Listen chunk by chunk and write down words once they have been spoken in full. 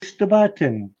the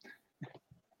button.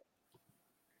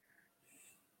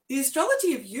 The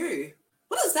Astrology of You.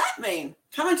 What does that mean?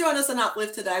 Come and join us on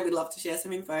Uplift today. We'd love to share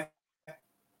some info.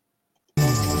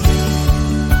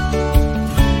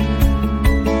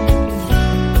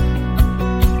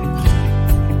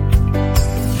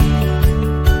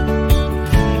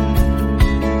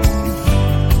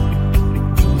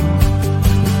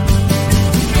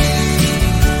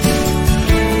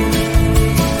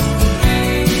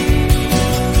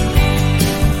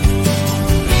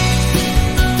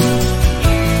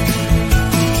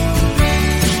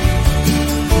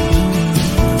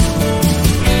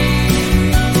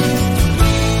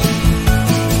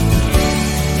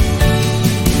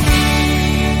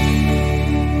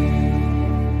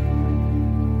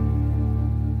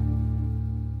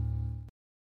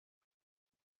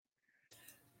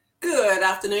 Good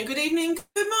afternoon, good evening,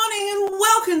 good morning, and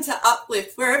welcome to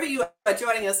Uplift. Wherever you are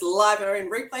joining us live or in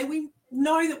replay, we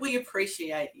know that we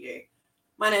appreciate you.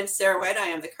 My name is Sarah Wade. I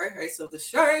am the co-host of the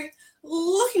show.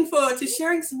 Looking forward to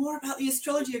sharing some more about the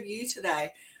Astrology of You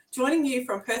today. Joining you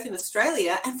from Perth in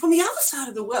Australia and from the other side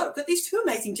of the world, I've got these two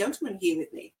amazing gentlemen here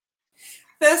with me.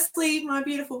 Firstly, my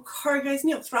beautiful co-host,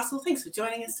 Neil Thrussell. Thanks for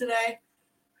joining us today.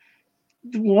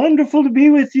 Wonderful to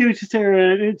be with you,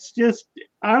 Sarah.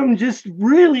 I'm just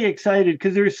really excited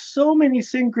because there's so many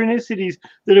synchronicities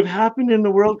that have happened in the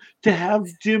world to have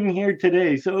Jim here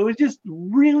today. So it was just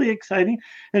really exciting.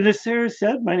 And as Sarah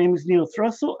said, my name is Neil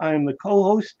Thrussell. I'm the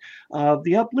co-host of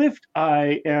The Uplift.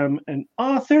 I am an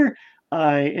author.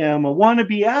 I am a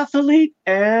wannabe athlete,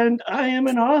 and I am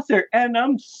an author. And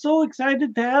I'm so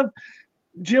excited to have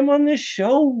Jim on this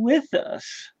show with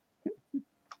us.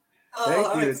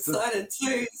 I'm excited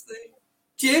too. So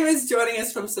Jim is joining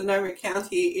us from Sonoma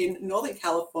County in Northern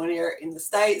California in the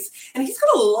States, and he's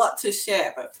got a lot to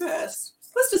share. But first,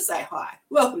 let's just say hi.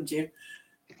 Welcome, Jim.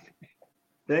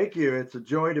 Thank you. It's a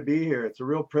joy to be here. It's a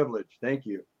real privilege. Thank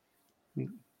you.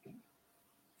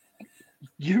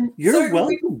 You're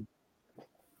welcome.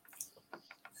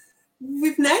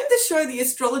 We've named the show The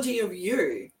Astrology of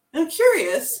You. I'm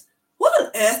curious, what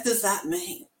on earth does that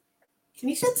mean? Can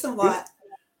you shed some light?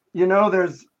 You know,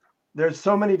 there's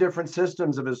so many different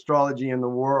systems of astrology in the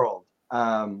world.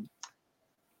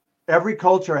 Every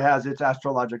culture has its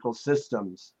astrological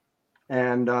systems.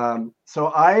 And so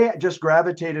I just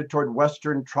gravitated toward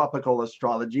Western tropical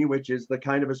astrology, which is the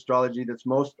kind of astrology that's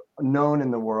most known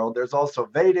in the world. There's also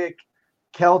Vedic,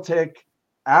 Celtic,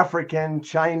 African,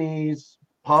 Chinese,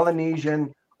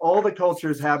 Polynesian. All the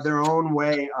cultures have their own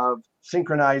way of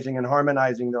synchronizing and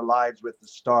harmonizing their lives with the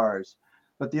stars.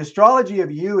 But the Astrology of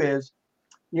You is,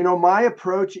 my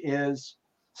approach is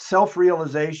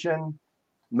self-realization,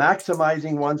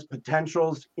 maximizing one's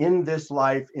potentials in this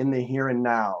life, in the here and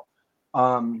now.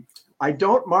 I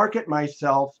don't market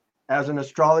myself as an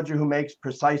astrologer who makes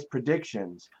precise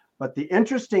predictions. But the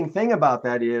interesting thing about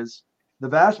that is the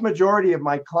vast majority of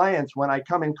my clients, when I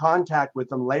come in contact with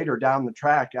them later down the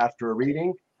track after a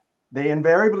reading, they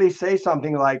invariably say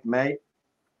something like, mate,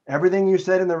 everything you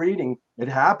said in the reading, it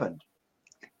happened.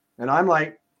 And I'm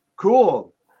like,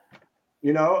 cool.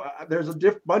 There's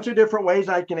a bunch of different ways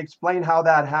I can explain how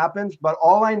that happens, but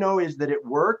all I know is that it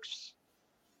works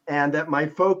and that my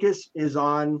focus is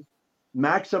on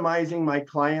maximizing my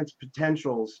clients'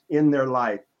 potentials in their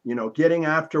life, getting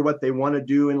after what they want to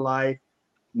do in life,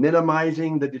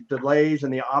 minimizing the delays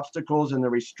and the obstacles and the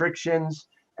restrictions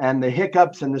and the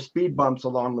hiccups and the speed bumps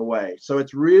along the way. So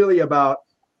it's really about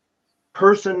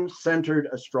person-centered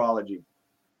astrology.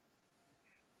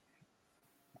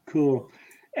 Cool.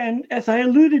 And as I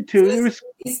alluded to,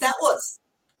 is that what's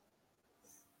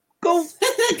go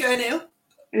Neil?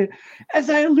 As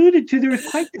I alluded to, there was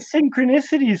quite the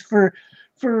synchronicities for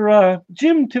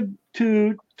Jim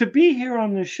to be here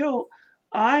on the show.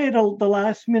 I at the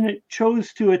last minute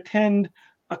chose to attend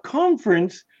a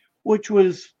conference which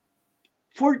was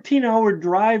 14-hour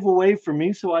drive away from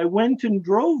me, so I went and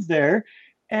drove there,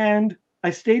 and I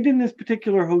stayed in this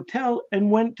particular hotel and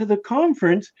went to the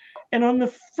conference. And on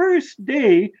the first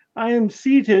day, I am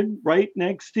seated right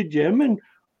next to Jim. And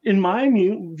in my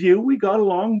view, we got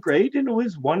along great and it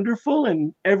was wonderful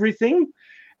and everything.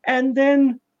 And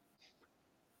then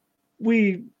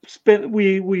we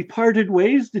parted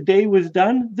ways. The day was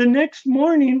done. The next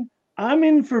morning, I'm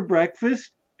in for breakfast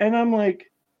and I'm like,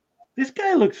 this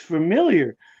guy looks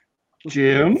familiar.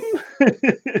 Jim?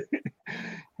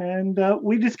 And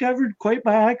we discovered quite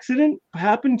by accident,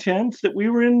 happen chance, that we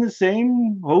were in the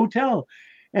same hotel.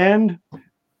 And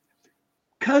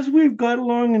because we've got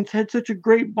along and had such a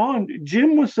great bond,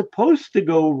 Jim was supposed to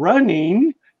go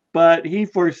running, but he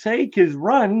forsake his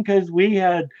run because we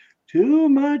had too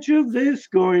much of this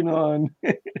going on.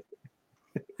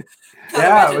 Can't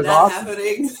Yeah, it imagine was that awesome.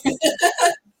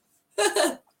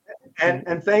 happening.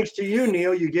 And thanks to you,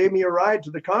 Neil, you gave me a ride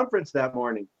to the conference that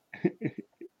morning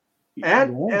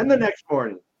and Yeah. the next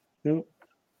morning. Yeah.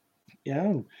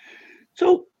 Yeah.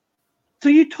 So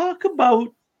you talk about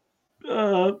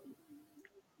uh,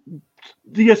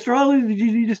 the astrology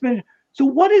you just mentioned. So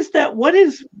what is that? What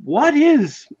is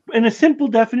in a simple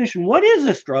definition? What is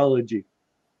astrology?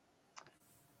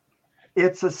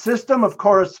 It's a system of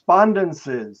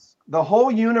correspondences. The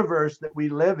whole universe that we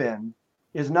live in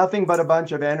is nothing but a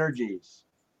bunch of energies.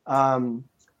 Um,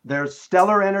 there's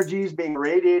stellar energies being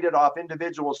radiated off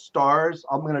individual stars.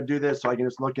 I'm going to do this so I can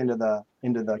just look into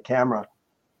the camera.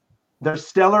 There's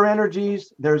stellar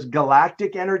energies. There's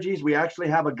galactic energies. We actually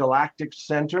have a galactic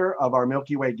center of our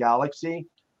Milky Way galaxy,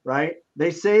 right?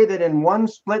 They say that in one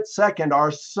split second,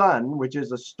 our sun, which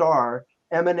is a star,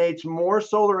 emanates more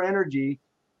solar energy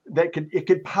that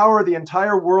could power the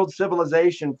entire world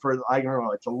civilization for, I don't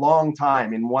know, it's a long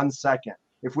time in 1 second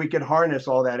if we could harness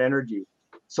all that energy.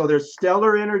 So there's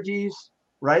stellar energies,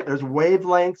 right? There's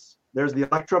wavelengths. There's the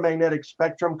electromagnetic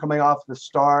spectrum coming off the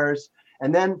stars.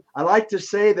 And then I like to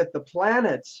say that the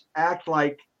planets act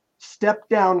like step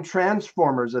down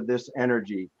transformers of this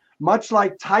energy, much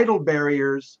like tidal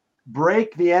barriers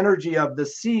break the energy of the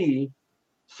sea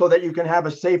so that you can have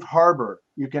a safe harbor.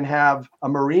 You can have a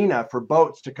marina for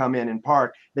boats to come in and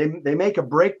park. They make a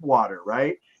breakwater,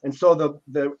 right? And so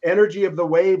the energy of the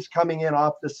waves coming in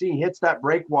off the sea hits that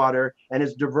breakwater and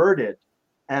is diverted.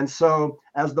 And so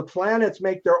as the planets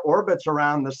make their orbits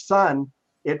around the sun,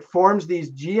 it forms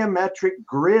these geometric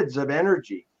grids of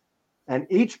energy. And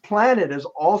each planet is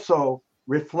also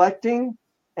reflecting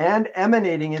and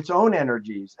emanating its own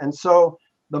energies. And so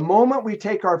the moment we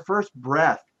take our first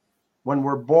breath, when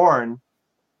we're born,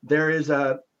 there is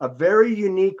a very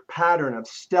unique pattern of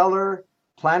stellar,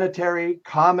 planetary,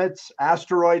 comets,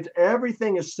 asteroids.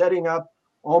 Everything is setting up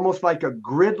almost like a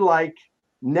grid-like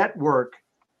network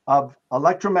of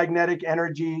electromagnetic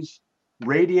energies,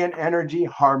 radiant energy,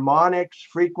 harmonics,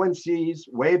 frequencies,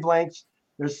 wavelengths.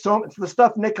 There's it's the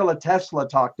stuff Nikola Tesla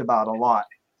talked about a lot.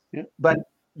 Yeah. But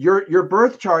your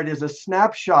birth chart is a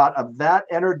snapshot of that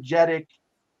energetic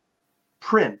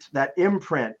print, that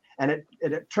imprint. And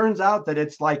it turns out that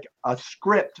it's like a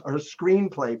script or a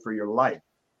screenplay for your life.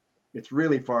 It's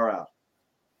really far out.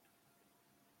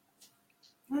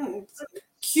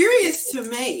 Curious to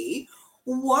me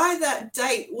why that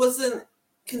date wasn't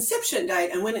conception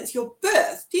date and when it's your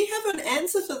birth. Do you have an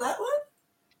answer for that one?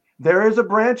 There is a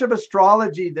branch of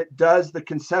astrology that does the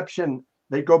conception.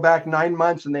 They go back 9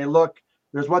 months and they look.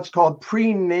 There's what's called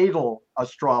prenatal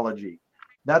astrology.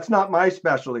 That's not my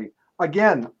specialty.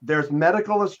 Again, there's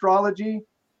medical astrology.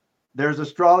 There's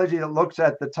astrology that looks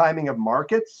at the timing of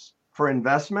markets for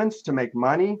investments to make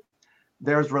money.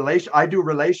 I do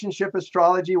relationship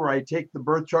astrology where I take the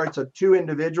birth charts of two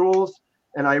individuals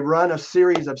and I run a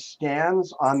series of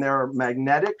scans on their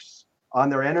magnetics, on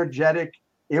their energetic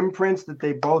imprints that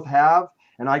they both have.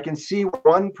 And I can see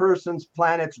one person's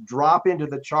planets drop into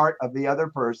the chart of the other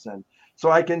person. So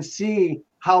I can see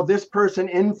how this person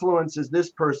influences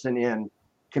this person in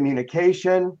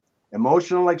communication,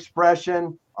 emotional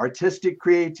expression, artistic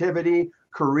creativity,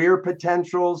 career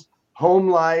potentials, home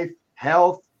life,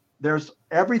 health. There's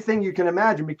everything you can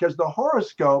imagine because the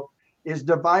horoscope is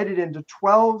divided into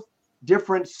 12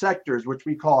 different sectors, which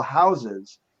we call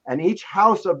houses. And each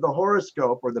house of the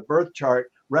horoscope or the birth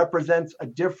chart represents a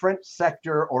different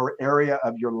sector or area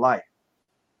of your life.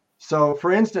 So,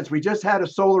 for instance, we just had a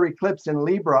solar eclipse in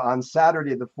Libra on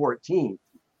Saturday, the 14th,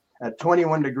 at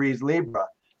 21 degrees Libra.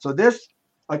 So, this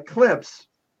eclipse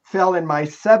fell in my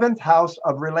 7th house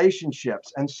of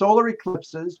relationships. And solar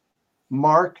eclipses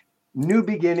mark new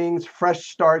beginnings,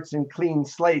 fresh starts, and clean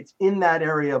slates in that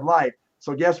area of life.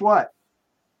 So, guess what?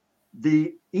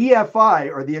 The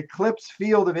EFI, or the eclipse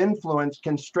field of influence,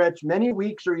 can stretch many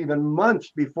weeks or even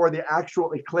months before the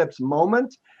actual eclipse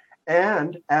moment.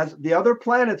 And as the other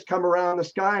planets come around the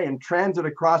sky and transit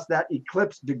across that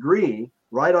eclipse degree,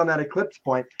 right on that eclipse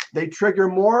point, they trigger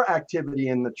more activity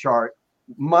in the chart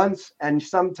months and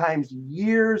sometimes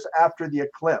years after the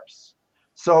eclipse.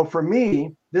 So for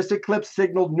me, this eclipse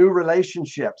signaled new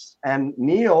relationships. And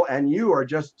Neil and you are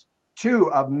just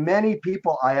two of many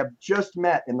people I have just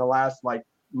met in the last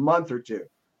month or two.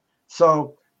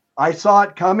 So I saw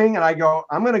it coming and I go,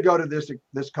 I'm going to go to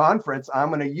this conference. I'm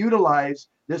going to utilize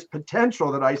this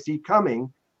potential that I see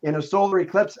coming in a solar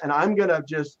eclipse, and I'm going to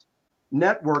just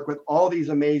network with all these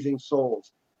amazing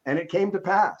souls. And it came to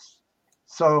pass.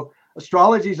 So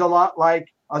astrology is a lot like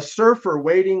a surfer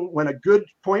waiting when a good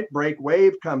point break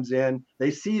wave comes in.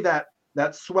 They see that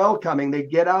swell coming. They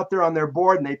get out there on their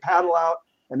board and they paddle out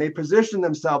and they position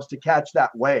themselves to catch that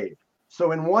wave.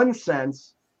 So in one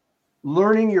sense,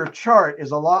 learning your chart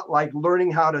is a lot like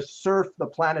learning how to surf the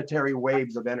planetary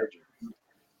waves of energy.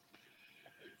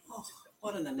 Oh,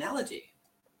 what an analogy.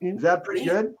 Is that pretty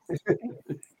good?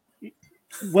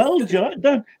 Well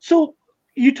done. So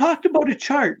you talked about a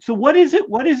chart. So what is it?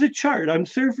 What is a chart? I'm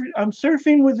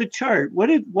surfing with a chart. What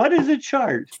is a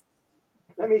chart?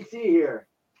 Let me see here.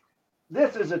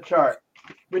 This is a chart.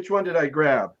 Which one did I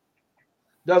grab?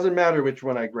 Doesn't matter which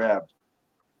one I grabbed.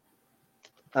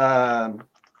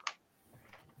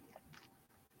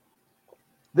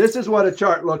 This is what a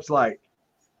chart looks like.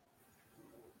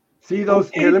 See those?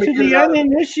 Okay, Here, let me to get the it out.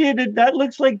 uninitiated, that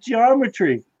looks like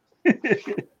geometry.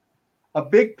 A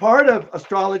big part of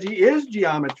astrology is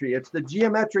geometry. It's the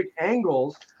geometric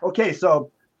angles. Okay,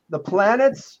 so the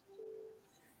planets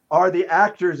are the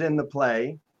actors in the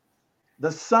play.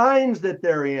 The signs that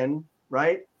they're in,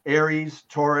 right? Aries,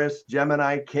 Taurus,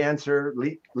 Gemini, Cancer,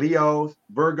 Leo,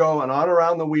 Virgo, and on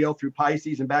around the wheel through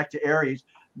Pisces and back to Aries.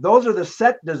 Those are the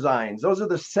set designs. Those are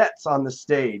the sets on the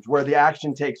stage where the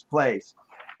action takes place.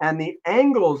 And the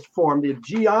angles form the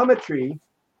geometry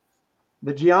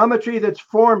that's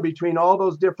formed between all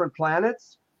those different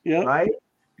planets, Yeah. right?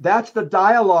 That's the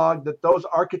dialogue that those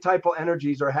archetypal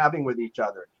energies are having with each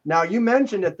other. Now, you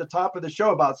mentioned at the top of the show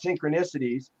about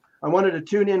synchronicities. I wanted to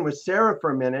tune in with Sarah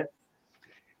for a minute.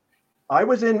 I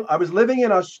was living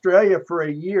in Australia for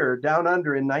a year down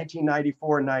under in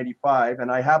 1994 and 95,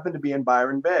 and I happened to be in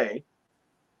Byron Bay.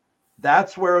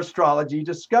 That's where astrology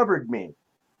discovered me.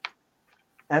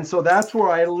 And so that's where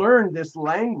I learned this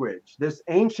language, this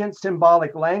ancient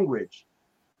symbolic language.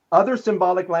 Other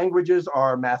symbolic languages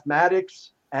are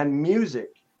mathematics and music.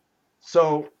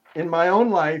 So in my own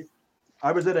life,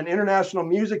 I was at an international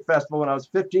music festival when I was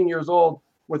 15 years old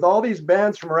with all these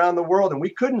bands from around the world, and we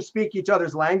couldn't speak each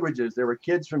other's languages. There were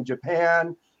kids from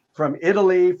Japan, from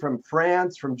Italy, from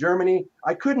France, from Germany.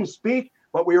 I couldn't speak,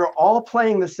 but we were all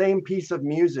playing the same piece of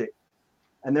music.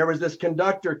 And there was this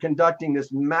conductor conducting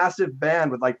this massive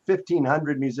band with like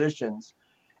 1,500 musicians.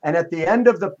 And at the end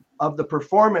of the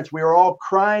performance, we were all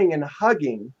crying and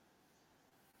hugging.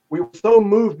 We were so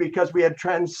moved because we had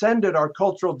transcended our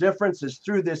cultural differences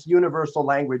through this universal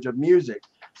language of music.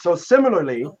 So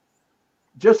similarly,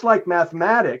 just like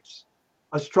mathematics,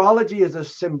 astrology is a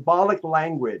symbolic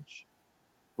language,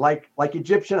 like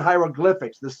Egyptian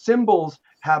hieroglyphics. The symbols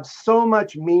have so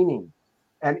much meaning.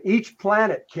 And each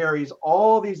planet carries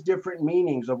all these different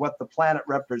meanings of what the planet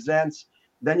represents.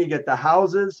 Then you get the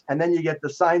houses, and then you get the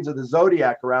signs of the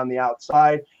zodiac around the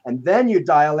outside. And then you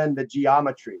dial in the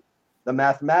geometry, the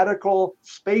mathematical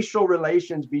spatial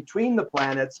relations between the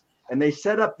planets. And they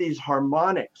set up these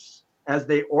harmonics as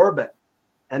they orbit.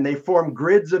 And they form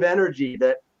grids of energy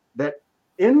that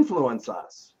influence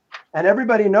us. And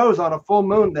everybody knows on a full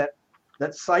moon that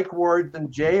psych wards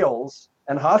and jails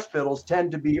and hospitals tend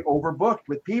to be overbooked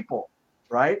with people,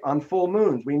 right? On full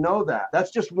moons. We know that.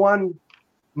 That's just one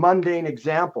mundane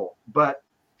example, but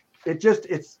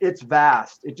it's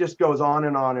vast. It just goes on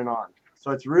and on and on.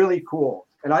 So it's really cool.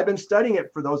 And I've been studying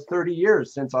it for those 30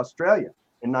 years since Australia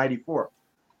in 94.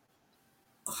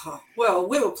 Oh, well,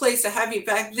 we were pleased to have you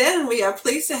back then, and we are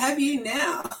pleased to have you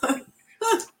now.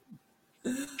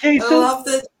 Okay, so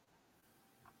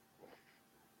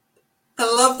I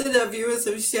love that our viewers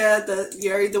have shared that,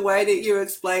 the way that you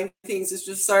explain things is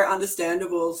just so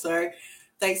understandable. So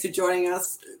thanks for joining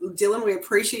us, Dylan. We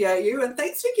appreciate you. And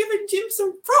thanks for giving Jim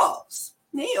some props.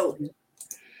 Neil.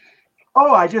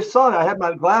 Oh, I just saw that. I had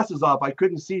my glasses off. I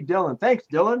couldn't see Dylan. Thanks,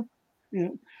 Dylan. Yeah.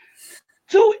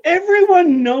 So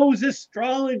everyone knows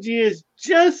astrology is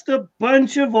just a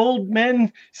bunch of old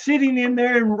men sitting in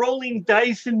there and rolling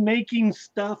dice and making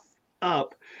stuff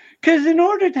up. Because in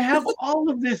order to have all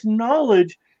of this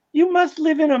knowledge, you must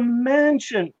live in a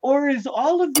mansion. Or is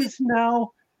all of this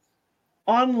now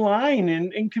online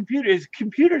and computers? Is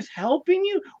computers helping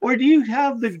you? Or do you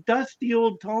have the dusty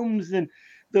old tomes and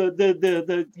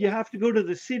the you have to go to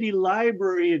the city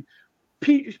library and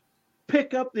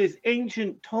pick up this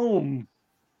ancient tome?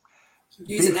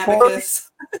 Use an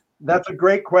abacus. That's a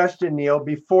great question, Neil.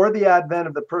 Before the advent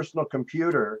of the personal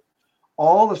computer,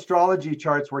 all astrology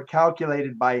charts were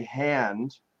calculated by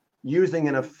hand using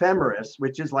an ephemeris,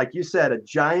 which is, like you said, a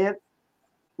giant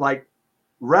like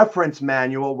reference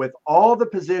manual with all the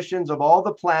positions of all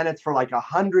the planets for like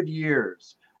 100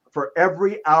 years, for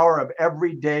every hour of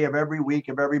every day of every week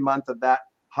of every month of that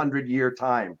 100-year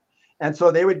time. And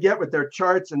so they would get with their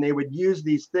charts and they would use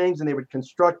these things and they would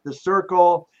construct the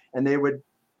circle and they would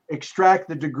extract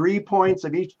the degree points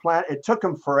of each planet. It took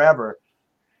them forever.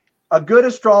 A good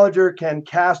astrologer can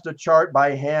cast a chart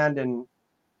by hand in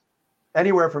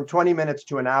anywhere from 20 minutes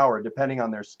to an hour, depending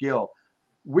on their skill.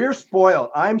 We're spoiled.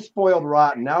 I'm spoiled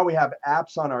rotten. Now we have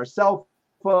apps on our cell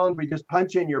phones. We just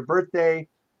punch in your birthday,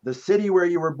 the city where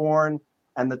you were born,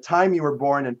 and the time you were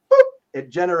born, and boop, it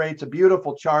generates a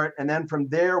beautiful chart. And then from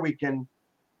there,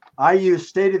 I use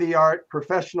state-of-the-art,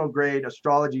 professional-grade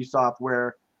astrology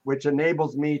software, which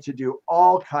enables me to do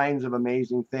all kinds of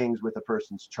amazing things with a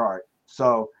person's chart.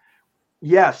 So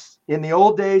yes, in the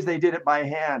old days, they did it by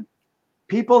hand.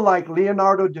 People like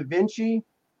Leonardo da Vinci,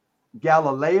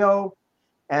 Galileo,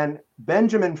 and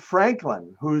Benjamin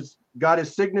Franklin, who's got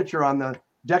his signature on the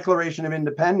Declaration of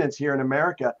Independence here in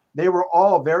America, they were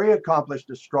all very accomplished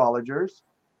astrologers.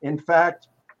 In fact,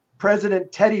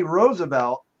 President Teddy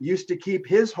Roosevelt used to keep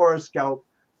his horoscope,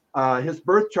 his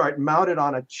birth chart, mounted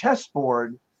on a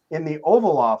chessboard in the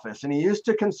Oval Office, and he used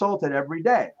to consult it every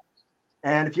day.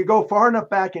 And if you go far enough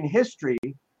back in history,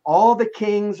 all the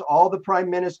kings, all the prime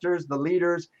ministers, the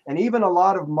leaders, and even a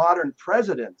lot of modern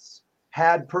presidents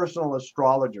had personal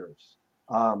astrologers.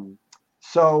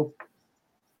 So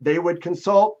they would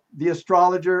consult the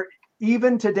astrologer.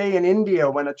 Even today in India,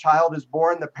 when a child is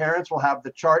born, the parents will have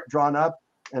the chart drawn up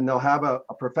and they'll have a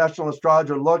professional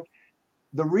astrologer look.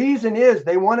 The reason is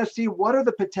they want to see what are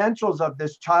the potentials of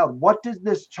this child. What does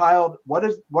this child, what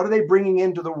are they bringing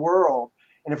into the world?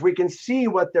 And if we can see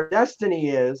what their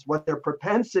destiny is, what their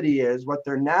propensity is, what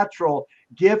their natural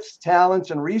gifts,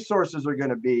 talents, and resources are going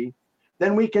to be,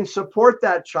 then we can support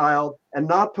that child and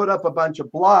not put up a bunch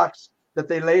of blocks that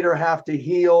they later have to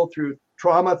heal through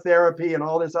trauma therapy and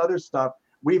all this other stuff.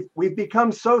 We've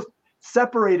become so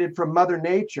separated from Mother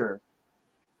Nature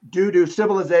due to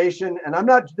civilization. And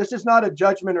this is not a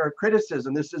judgment or a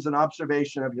criticism. This is an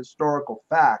observation of historical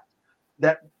fact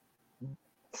that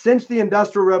since the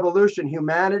Industrial Revolution,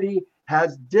 humanity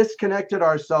has disconnected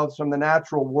ourselves from the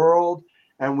natural world,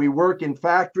 and we work in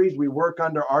factories, we work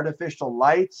under artificial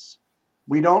lights.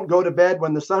 We don't go to bed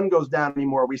when the sun goes down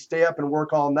anymore. We stay up and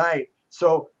work all night.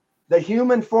 So the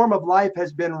human form of life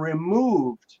has been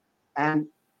removed and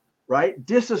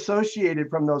disassociated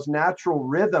from those natural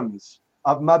rhythms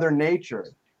of Mother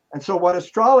Nature. And so what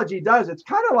astrology does, it's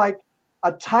kind of like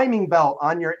a timing belt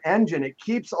on your engine. It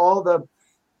keeps all the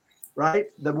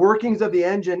workings of the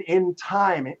engine in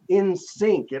time, in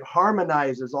sync. It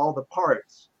harmonizes all the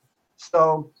parts.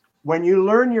 So when you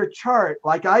learn your chart,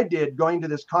 like I did going to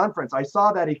this conference, I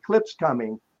saw that eclipse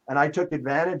coming and I took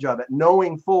advantage of it,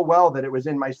 knowing full well that it was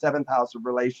in my 7th house of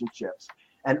relationships.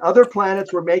 And other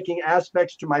planets were making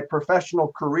aspects to my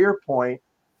professional career point,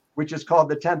 which is called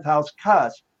the 10th house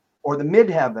cusp or the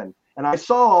midheaven. And I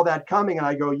saw all that coming and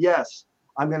I go, yes,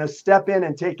 I'm going to step in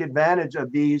and take advantage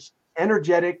of these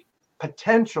energetic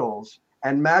potentials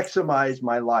and maximize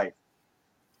my life.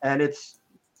 And it's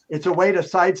a way to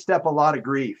sidestep a lot of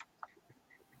grief.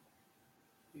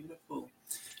 Beautiful.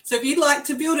 So if you'd like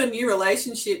to build a new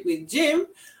relationship with Jim,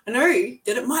 I know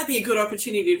that it might be a good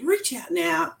opportunity to reach out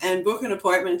now and book an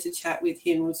appointment to chat with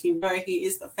him. As you know, he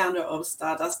is the founder of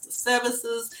Stardust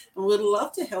Services and would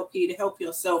love to help you to help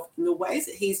yourself in the ways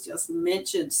that he's just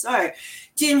mentioned. So,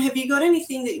 Jim, have you got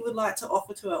anything that you would like to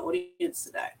offer to our audience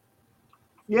today?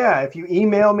 Yeah, if you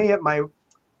email me at my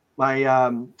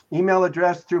email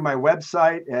address through my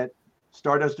website at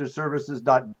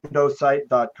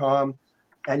stardustservices.windowsite.com,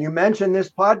 and you mention this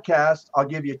podcast, I'll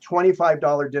give you a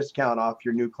 $25 discount off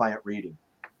your new client reading.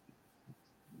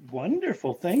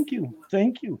 Wonderful. Thank you.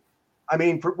 Thank you. I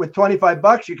mean, with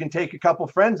 $25, you can take a couple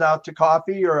friends out to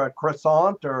coffee or a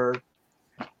croissant or,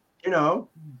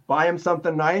 buy them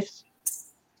something nice.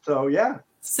 So, yeah.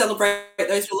 Celebrate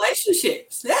those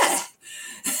relationships.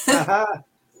 Yeah.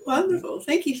 Wonderful.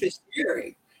 Thank you for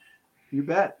sharing. You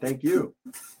bet. Thank you.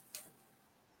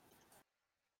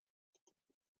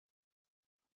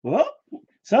 Well,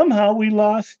 somehow we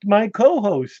lost my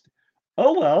co-host.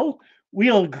 Oh, well,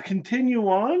 we'll continue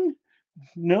on.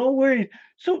 No worries.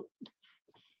 So,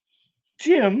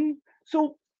 Jim,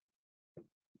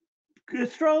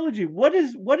 astrology, what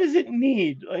does it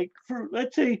need? Like, for,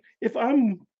 let's say, if I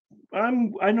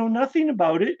know nothing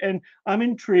about it and I'm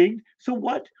intrigued. So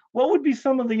what would be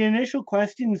some of the initial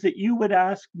questions that you would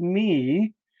ask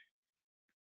me,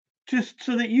 just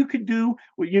so that you could do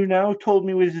what you now told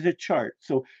me was a chart?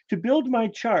 So to build my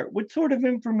chart, what sort of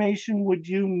information would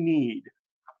you need?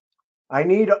 I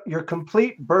need your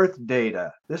complete birth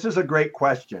data. This is a great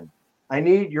question. I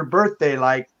need your birthday,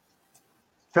 like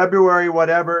February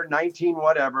whatever, 19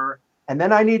 whatever, and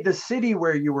then I need the city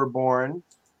where you were born.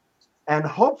 And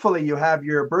hopefully you have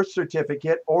your birth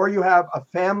certificate or you have a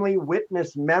family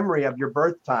witness memory of your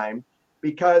birth time,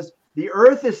 because the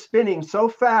earth is spinning so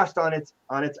fast on its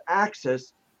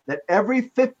axis that every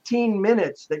 15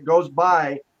 minutes that goes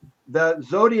by, the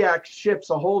zodiac shifts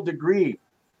a whole degree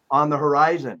on the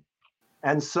horizon.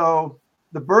 And so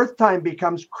the birth time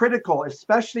becomes critical,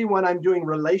 especially when I'm doing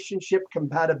relationship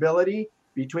compatibility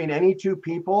between any two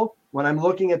people. When I'm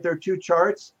looking at their two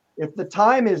charts, if the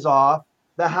time is off,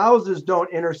 the houses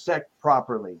don't intersect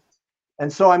properly.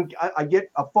 And so I get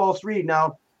a false read.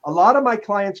 Now, a lot of my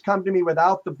clients come to me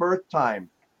without the birth time.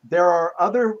 There are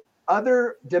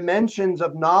other dimensions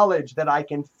of knowledge that I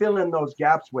can fill in those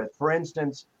gaps with. For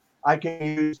instance, I can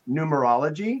use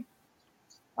numerology.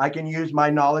 I can use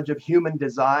my knowledge of human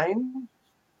design,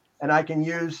 and I can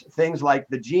use things like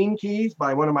the gene keys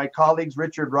by one of my colleagues,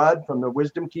 Richard Rudd from the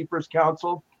Wisdom Keepers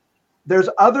Council. There's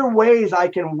other ways I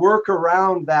can work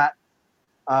around that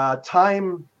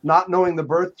time, not knowing the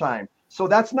birth time. So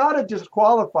that's not a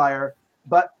disqualifier.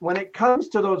 But when it comes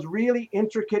to those really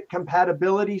intricate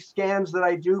compatibility scans that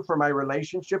I do for my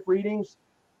relationship readings,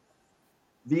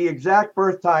 the exact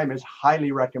birth time is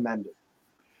highly recommended.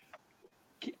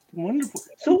 Wonderful.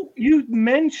 So you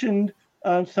mentioned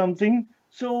something.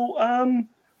 So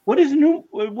what is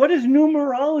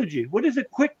numerology? What is a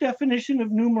quick definition of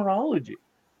numerology?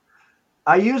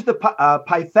 I use the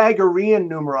Pythagorean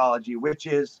numerology, which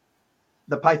is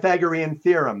the Pythagorean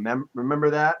theorem. Remember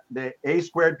that? The a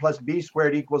squared plus b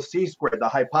squared equals c squared, the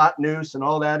hypotenuse and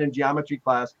all that in geometry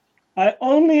class. I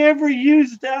only ever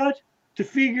used that to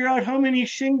figure out how many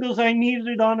shingles I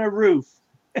needed on a roof.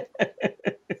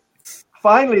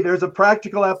 Finally, there's a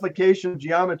practical application of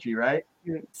geometry, right?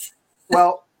 Yeah.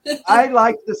 Well, I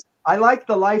like this. I like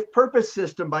the life purpose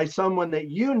system by someone that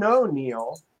you know,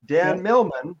 Neil, Dan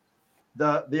Millman,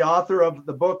 the author of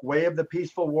the book Way of the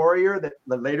Peaceful Warrior that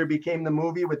later became the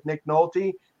movie with Nick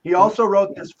Nolte. He also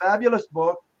wrote this fabulous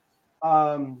book.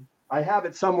 I have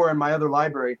it somewhere in my other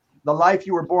library, The Life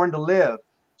You Were Born to Live.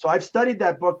 So I've studied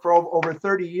that book for over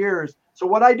 30 years. So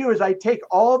what I do is I take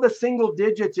all the single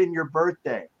digits in your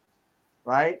birthday,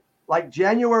 right? Like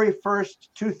January 1st,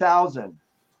 2000,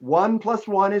 1 plus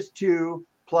 1 is 2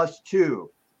 plus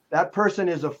 2. That person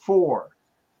is a 4.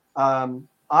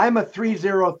 I'm a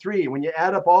 303. When you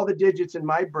add up all the digits in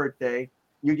my birthday,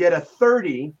 you get a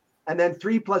 30, and then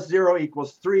 3 plus 0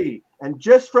 equals 3. And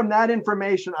just from that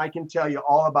information, I can tell you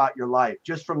all about your life,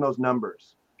 just from those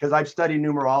numbers, because I've studied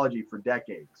numerology for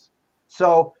decades.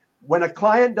 So when a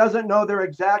client doesn't know their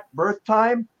exact birth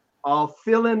time, I'll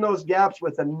fill in those gaps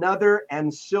with another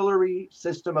ancillary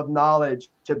system of knowledge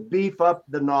to beef up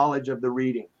the knowledge of the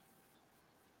reading.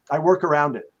 I work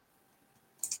around it.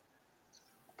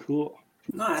 Cool.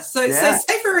 Nice. So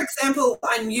say for example,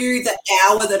 I knew the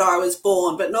hour that I was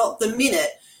born, but not the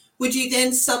minute. Would you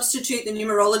then substitute the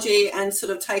numerology and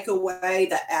sort of take away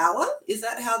the hour? Is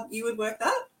that how you would work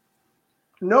that?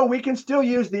 No, we can still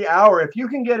use the hour. If you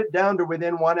can get it down to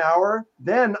within 1 hour,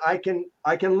 then I can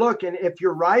look. And if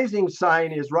your rising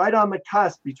sign is right on the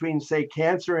cusp between, say,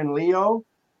 Cancer and Leo,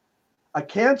 a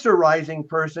Cancer rising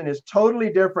person is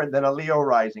totally different than a Leo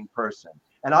rising person.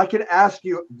 And I can ask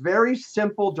you very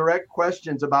simple, direct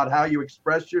questions about how you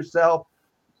express yourself,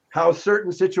 how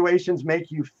certain situations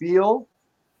make you feel.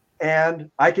 And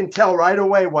I can tell right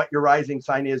away what your rising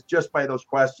sign is just by those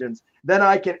questions. Then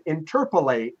I can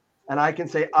interpolate and I can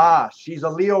say, she's a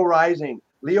Leo rising.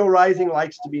 Leo rising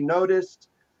likes to be noticed.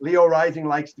 Leo rising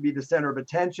likes to be the center of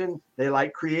attention. They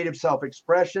like creative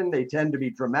self-expression. They tend to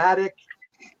be dramatic,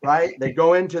 right? They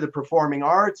go into the performing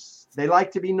arts. They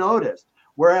like to be noticed.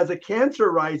 Whereas a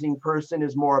Cancer rising person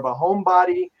is more of a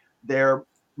homebody. They're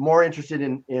more interested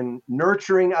in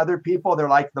nurturing other people. They're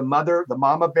like the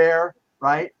mama bear,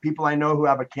 right? People I know who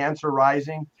have a Cancer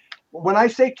rising. When I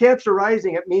say Cancer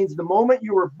rising, it means the moment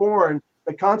you were born,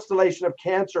 the constellation of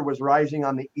Cancer was rising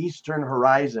on the eastern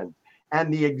horizon.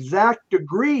 And the exact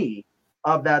degree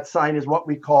of that sign is what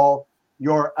we call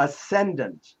your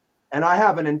ascendant. And I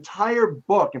have an entire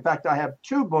book. In fact, I have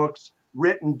 2 books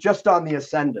written just on the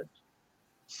ascendant.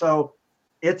 So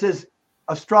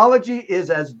astrology is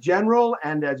as general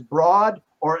and as broad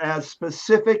or as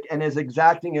specific and as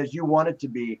exacting as you want it to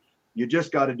be. You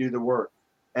just got to do the work.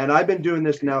 And I've been doing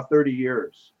this now 30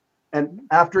 years. And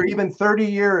after even 30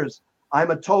 years,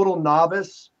 I'm a total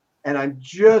novice, and I'm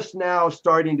just now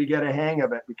starting to get a hang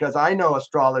of it because I know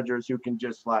astrologers who can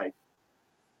just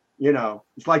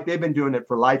it's like they've been doing it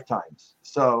for lifetimes.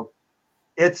 So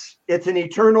it's an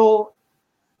eternal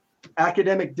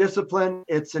academic discipline.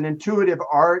 It's an intuitive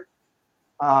art.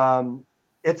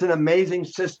 It's an amazing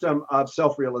system of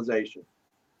self-realization.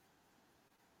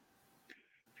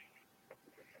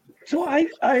 So I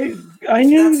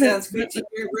knew that sounds good to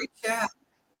you. Reach out.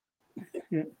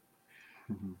 Yeah.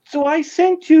 So I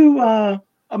sent you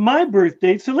my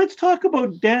birthday. So let's talk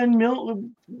about Dan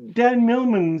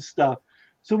Millman stuff.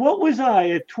 So what was I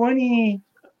at 20?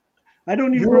 I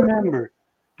don't even You're remember.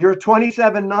 you're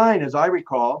 27.9, as I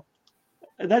recall.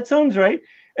 That sounds right.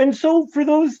 And so for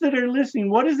those that are listening,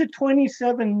 what is a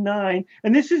 27.9?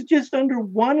 And this is just under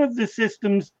one of the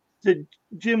systems that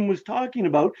Jim was talking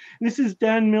about. And this is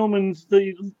Dan Millman's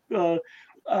book,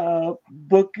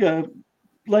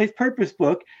 Life Purpose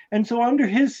book. And so under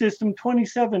his system,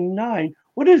 27.9,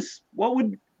 what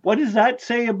does that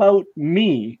say about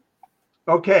me?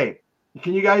 Okay.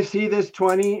 Can you guys see this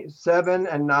 27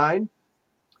 and 9?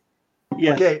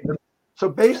 Yes. Okay. So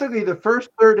basically, the first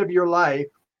third of your life,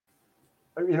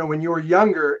 when you were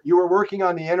younger, you were working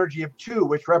on the energy of 2,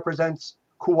 which represents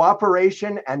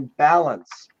cooperation and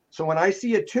balance. So when I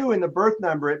see a 2 in the birth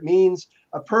number, it means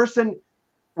a person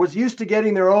was used to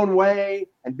getting their own way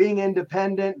and being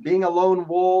independent, being a lone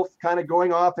wolf, kind of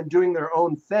going off and doing their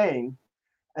own thing.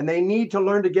 And they need to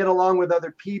learn to get along with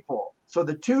other people. So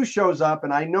the 2 shows up,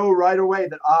 and I know right away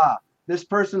that, this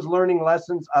person's learning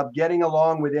lessons of getting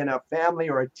along within a family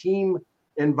or a team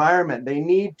environment. They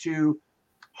need to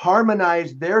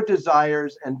harmonize their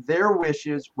desires and their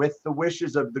wishes with the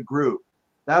wishes of the group.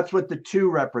 That's what the 2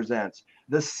 represents.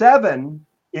 The 7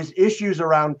 is issues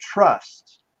around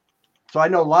trust. So I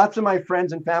know lots of my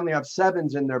friends and family have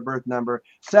 7s in their birth number.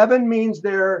 7 means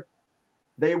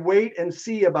they wait and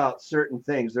see about certain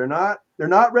things. They're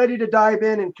not ready to dive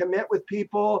in and commit with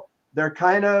people. They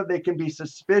can be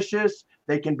suspicious,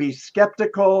 they can be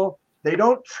skeptical, they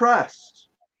don't trust,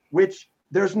 which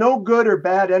there's no good or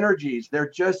bad energies. They're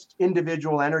just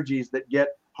individual energies that get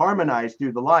harmonized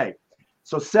through the life.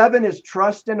 So 7 is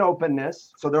trust and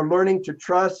openness. So they're learning to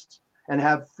trust and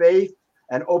have faith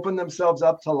and open themselves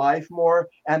up to life more.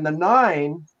 And the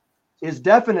 9 is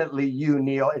definitely you,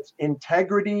 Neil. It's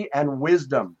integrity and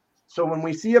wisdom. So when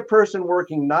we see a person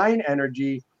working 9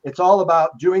 energy, it's all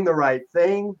about doing the right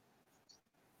thing,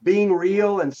 being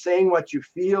real and saying what you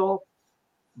feel,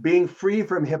 being free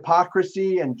from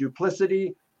hypocrisy and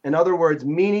duplicity. In other words,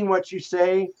 meaning what you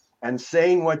say and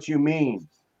saying what you mean,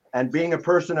 and being a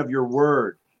person of your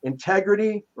word.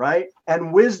 Integrity, right?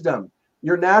 And wisdom.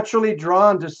 You're naturally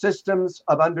drawn to systems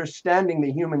of understanding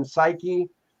the human psyche.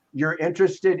 You're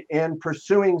interested in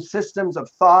pursuing systems of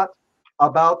thought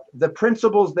about the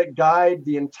principles that guide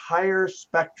the entire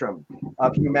spectrum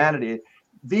of humanity.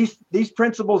 These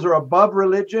principles are above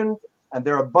religion, and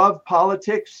they're above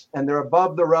politics, and they're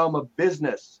above the realm of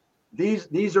business.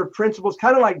 These are principles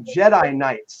kind of like Jedi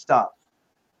Knight stuff.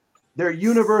 They're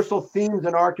universal themes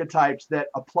and archetypes that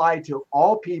apply to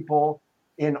all people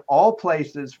in all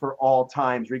places for all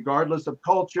times, regardless of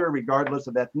culture, regardless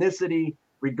of ethnicity,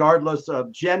 regardless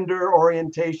of gender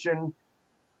orientation.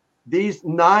 These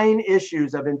 9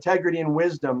 issues of integrity and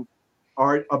wisdom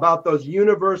are about those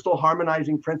universal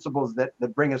harmonizing principles that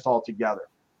bring us all together.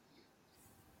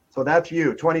 So that's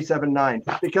you,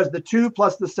 27.9, because the 2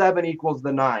 plus the 7 equals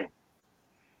the 9.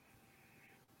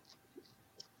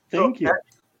 Thank you.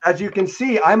 As you can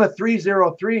see, I'm a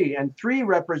 303, and 3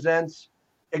 represents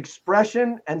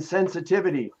expression and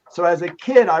sensitivity. So as a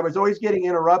kid, I was always getting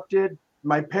interrupted.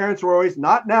 My parents were always,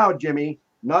 not now, Jimmy,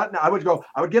 not now. I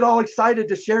would get all excited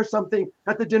to share something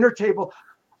at the dinner table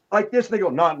like this. And they go,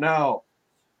 not now,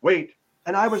 wait.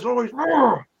 And I was always,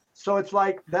 Rrr. So it's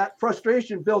like that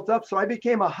frustration built up. So I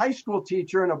became a high school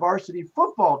teacher and a varsity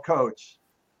football coach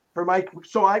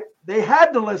they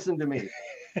had to listen to me.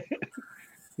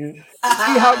 See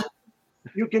how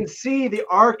you can see the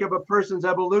arc of a person's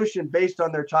evolution based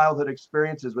on their childhood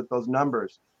experiences with those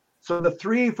numbers. So the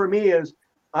 3 for me is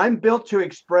I'm built to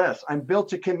express, I'm built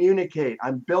to communicate,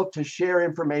 I'm built to share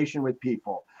information with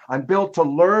people. I'm built to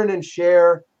learn and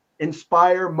share,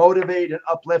 inspire, motivate, and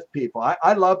uplift people.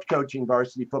 I loved coaching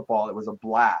varsity football. It was a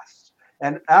blast.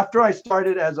 And after I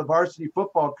started as a varsity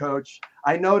football coach,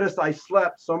 I noticed I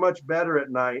slept so much better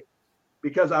at night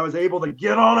because I was able to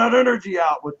get all that energy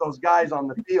out with those guys on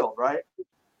the field, right?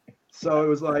 So it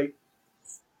was like,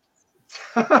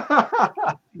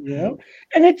 Yeah.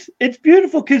 And it's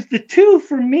beautiful because the 2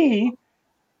 for me,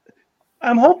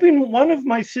 I'm hoping one of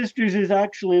my sisters is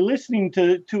actually listening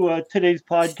to today's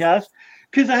podcast,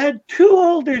 because I had 2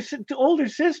 older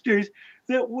sisters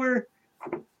that were,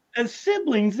 as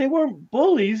siblings, they weren't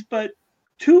bullies, but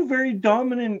 2 very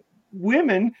dominant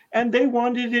women, and they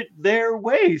wanted it their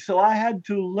way. So I had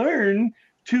to learn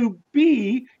to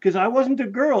be, because I wasn't a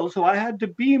girl, so I had to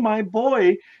be my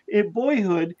boy in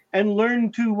boyhood and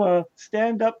learn to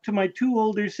stand up to my 2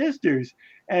 older sisters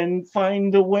and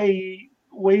find the way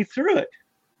through it.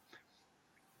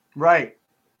 right.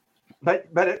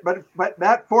 But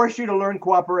that forced you to learn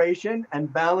cooperation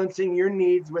and balancing your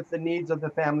needs with the needs of the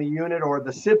family unit or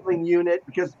the sibling unit,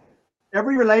 because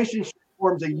every relationship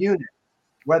forms a unit.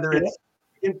 whether Yeah. it's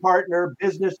in partner,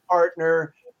 business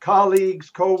partner, colleagues,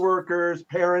 co-workers,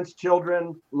 parents,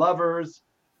 children, lovers.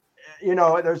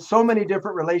 There's so many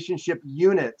different relationship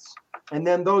units. And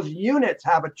then those units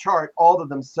have a chart all to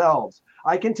themselves.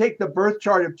 I can take the birth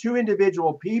chart of two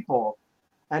individual people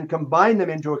and combine them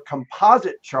into a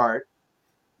composite chart,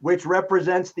 which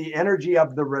represents the energy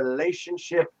of the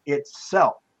relationship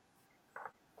itself.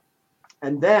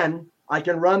 And then I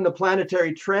can run the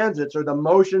planetary transits or the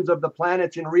motions of the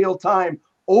planets in real time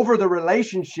over the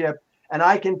relationship. And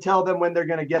I can tell them when they're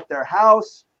going to get their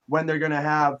house, when they're going to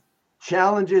have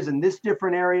challenges in this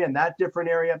different area and that different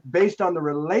area based on the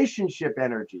relationship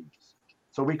energies.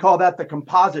 So we call that the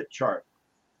composite chart.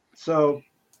 So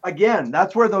again,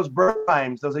 that's where those birth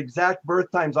times, those exact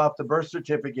birth times off the birth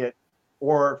certificate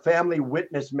or family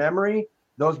witness memory,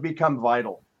 those become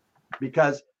vital,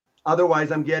 because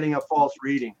otherwise I'm getting a false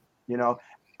reading.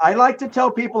 I like to tell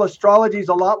people astrology is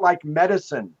a lot like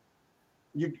medicine.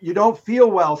 You don't feel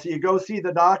well, so you go see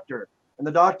the doctor, and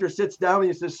the doctor sits down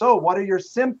and he says, so what are your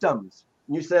symptoms?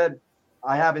 And you said,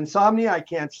 I have insomnia, I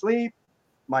can't sleep,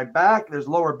 my back, there's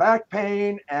lower back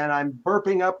pain, and I'm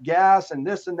burping up gas and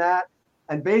this and that.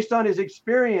 And based on his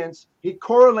experience, he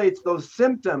correlates those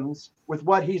symptoms with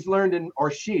what he's learned in, or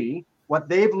she, what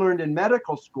they've learned in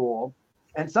medical school.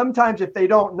 And sometimes if they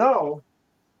don't know,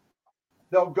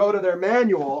 they'll go to their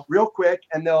manual real quick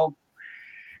and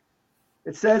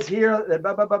it says here,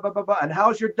 blah, blah, blah, blah, blah, blah, and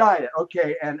how's your diet?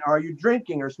 Okay, and are you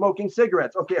drinking or smoking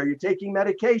cigarettes? Okay, are you taking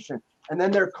medication? And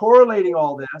then they're correlating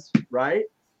all this, right?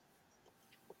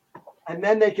 And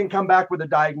then they can come back with a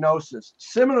diagnosis.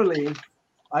 Similarly,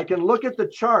 I can look at the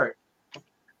chart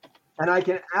and I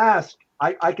can ask,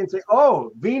 I can say,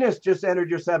 oh, Venus just entered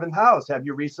your 7th house. Have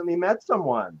you recently met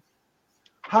someone?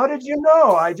 How did you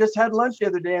know? I just had lunch the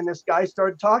other day and this guy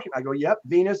started talking. I go, yep,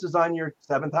 Venus is on your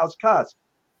 7th house cusp.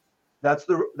 That's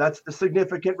the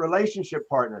significant relationship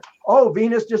partner. Oh,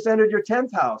 Venus just entered your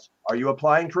 10th house. Are you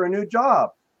applying for a new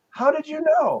job? How did you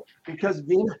know? Because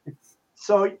Venus.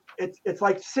 So it's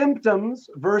like symptoms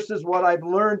versus what I've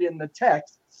learned in the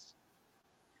texts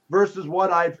versus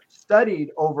what I've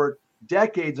studied over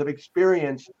decades of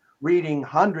experience reading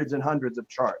hundreds and hundreds of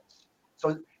charts.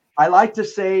 So I like to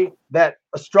say that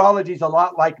astrology is a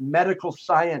lot like medical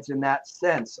science in that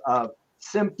sense of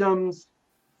symptoms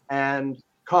and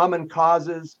common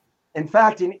causes. In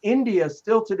fact, in India,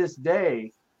 still to this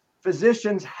day,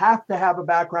 physicians have to have a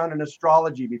background in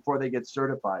astrology before they get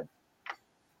certified.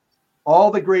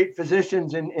 All the great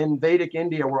physicians in Vedic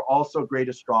India were also great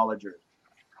astrologers,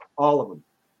 all of them.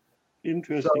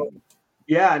 Interesting. So,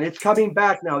 yeah, and it's coming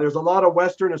back now. There's a lot of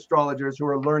Western astrologers who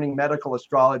are learning medical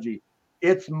astrology.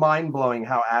 It's mind-blowing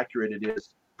how accurate it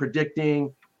is,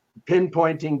 predicting,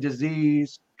 pinpointing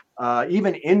disease,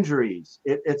 even injuries.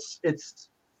 It's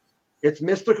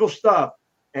mystical stuff.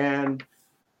 And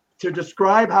to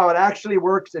describe how it actually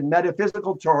works in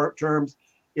metaphysical terms,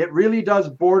 it really does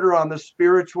border on the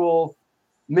spiritual,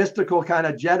 mystical kind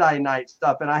of Jedi Knight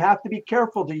stuff. And I have to be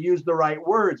careful to use the right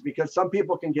words because some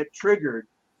people can get triggered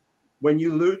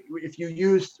if you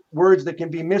use words that can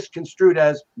be misconstrued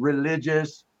as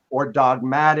religious or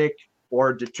dogmatic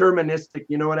or deterministic.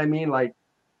 You know what I mean? Like,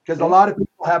 because a lot of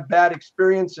people have bad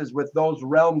experiences with those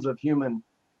realms of human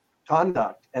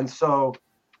conduct. And so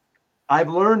I've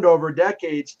learned over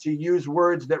decades to use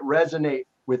words that resonate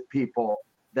with people,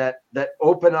 that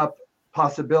open up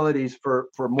possibilities for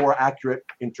more accurate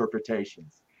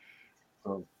interpretations.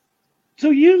 So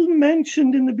you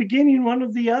mentioned in the beginning one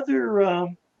of the other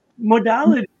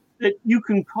modalities that you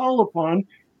can call upon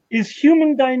is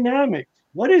human dynamics.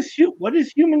 What is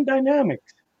human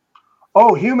dynamics?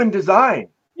 Oh, human design.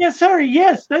 Yeah, sorry.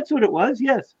 Yes, that's what it was.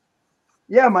 Yes.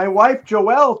 Yeah, my wife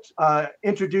Joelle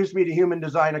introduced me to human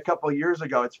design a couple of years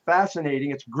ago. It's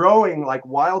fascinating. It's growing like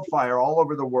wildfire all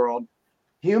over the world.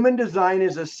 Human design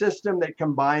is a system that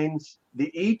combines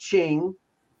the I Ching,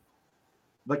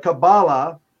 the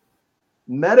Kabbalah,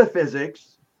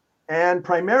 metaphysics, and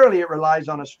primarily it relies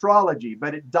on astrology,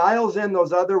 but it dials in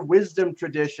those other wisdom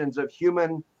traditions of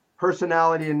human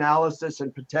personality analysis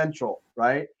and potential,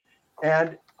 right?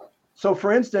 And so,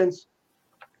 for instance,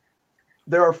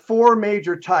 there are 4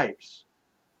 major types: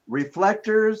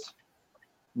 reflectors,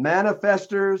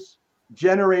 manifestors,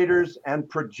 generators, and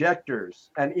projectors.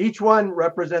 And each one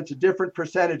represents a different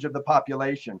percentage of the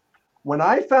population. When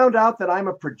I found out that I'm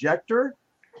a projector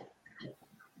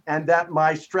and that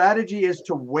my strategy is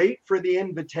to wait for the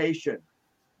invitation,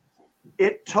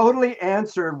 it totally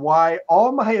answered why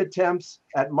all my attempts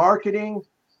at marketing,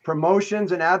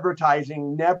 promotions, and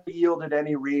advertising never yielded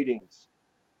any readings.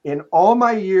 In all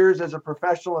my years as a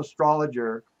professional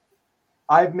astrologer,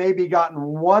 I've maybe gotten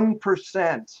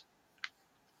 1%,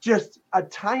 just a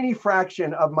tiny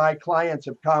fraction of my clients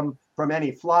have come from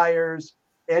any flyers,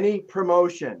 any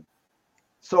promotion.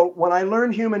 So when I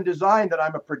learned human design, that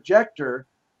I'm a projector,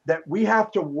 that we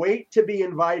have to wait to be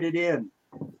invited in.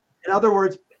 In other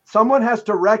words, someone has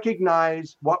to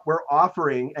recognize what we're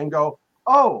offering and go,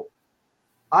 oh,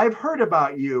 I've heard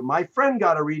about you. My friend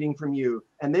got a reading from you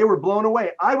and they were blown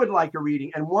away. I would like a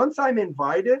reading. And once I'm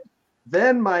invited,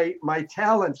 then my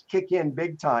talents kick in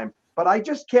big time. But I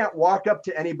just can't walk up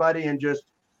to anybody and just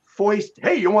foist,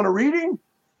 hey, you want a reading?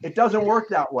 It doesn't work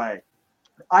that way.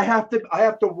 I have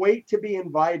to wait to be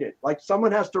invited. Like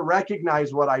someone has to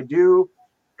recognize what I do.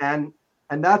 And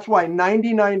that's why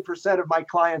 99% of my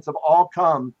clients have all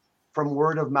come from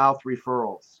word of mouth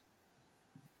referrals,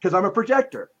 because I'm a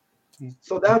projector.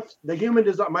 So that's the human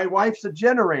design. My wife's a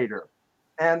generator,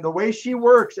 and the way she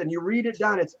works, and you read it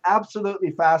down, it's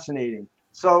absolutely fascinating.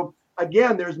 So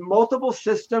again, there's multiple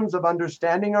systems of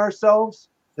understanding ourselves.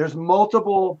 There's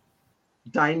multiple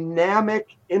dynamic,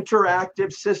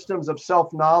 interactive systems of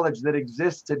self-knowledge that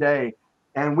exist today.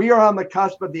 And we are on the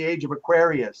cusp of the age of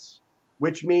Aquarius,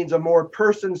 which means a more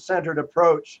person-centered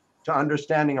approach to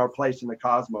understanding our place in the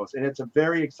cosmos. And it's a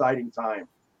very exciting time.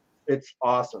 It's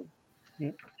awesome.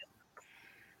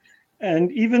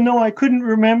 And even though I couldn't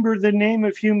remember the name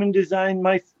of human design,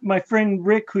 my friend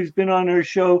Rick, who's been on our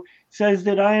show, says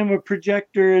that I am a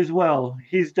projector as well.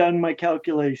 He's done my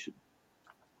calculation.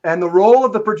 And the role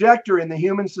of the projector in the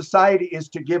human society is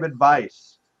to give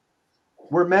advice.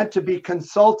 We're meant to be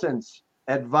consultants,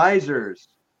 advisors.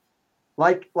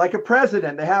 Like a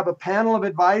president, they have a panel of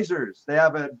advisors. They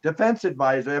have a defense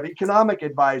advisor, they have economic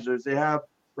advisors, they have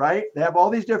all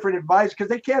these different advisors, because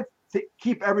they can't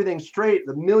keep everything straight,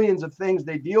 the millions of things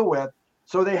they deal with.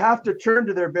 So they have to turn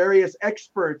to their various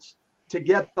experts to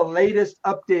get the latest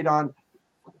update on,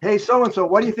 hey, so-and-so,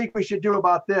 what do you think we should do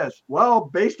about this? Well,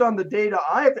 based on the data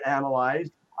I've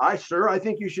analyzed, I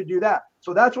think you should do that.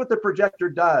 So that's what the projector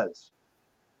does.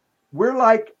 We're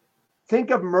like, think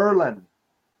of Merlin.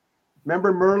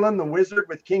 Remember Merlin, the wizard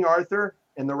with King Arthur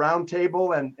in the Round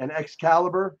Table and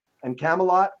Excalibur and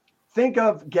Camelot? Think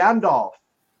of Gandalf,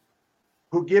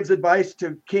 who gives advice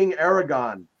to King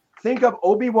Aragon. Think of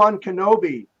Obi-Wan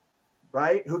Kenobi,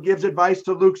 right, who gives advice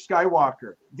to Luke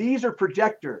Skywalker. These are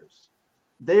projectors.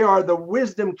 They are the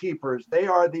wisdom keepers. They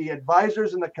are the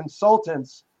advisors and the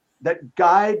consultants that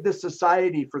guide the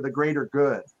society for the greater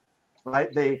good, right?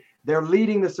 They're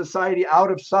leading the society out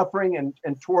of suffering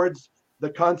and towards the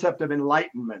concept of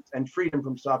enlightenment and freedom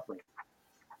from suffering.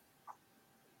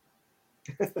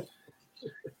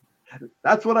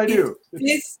 That's what I do.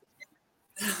 Yes.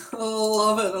 I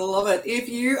love it. If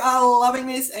you are loving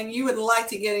this and you would like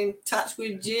to get in touch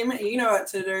with Jim, you know what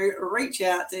to do. Reach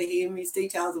out to him. His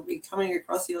details will be coming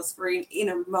across your screen in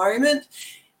a moment.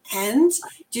 And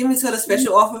Jim has got a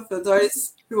special offer for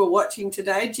those who are watching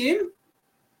today. Jim?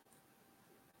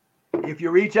 If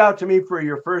you reach out to me for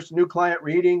your first new client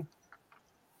reading,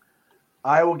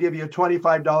 I will give you a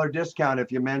 $25 discount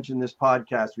if you mention this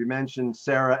podcast. We mentioned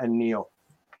Sarah and Neil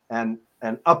and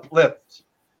uplift,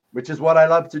 which is what I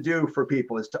love to do for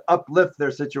people, is to uplift their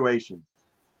situation.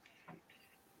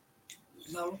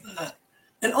 Love that.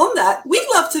 And on that, we'd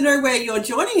love to know where you're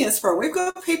joining us from. We've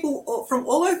got people from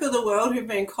all over the world who've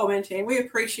been commenting. We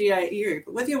appreciate you.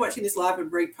 But whether you're watching this live in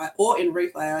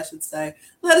replay, I should say,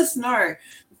 let us know.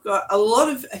 We've got a lot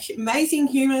of amazing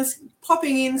humans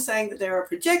popping in saying that they're a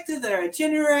projector, they're a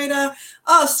generator.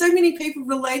 Oh, so many people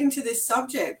relating to this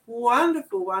subject.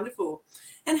 Wonderful, wonderful.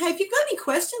 And hey, if you've got any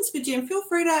questions for Jim, feel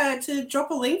free to drop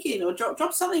a link in or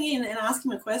drop something in and ask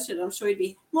him a question. I'm sure he'd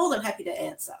be more than happy to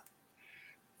answer.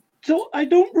 So I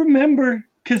don't remember,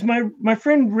 because my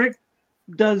friend Rick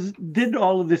did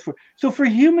all of this work. So for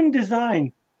human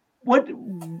design, what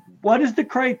is the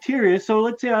criteria? So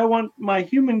let's say I want my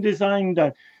human design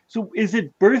done. So is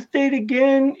it birth date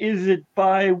again? Is it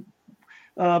by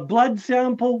blood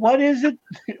sample? What is it?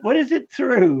 What is it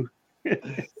through?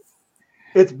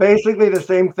 It's basically the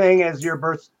same thing as your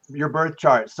birth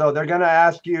chart. So they're going to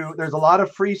ask you, there's a lot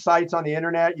of free sites on the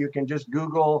internet. You can just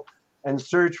Google and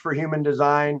search for human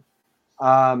design.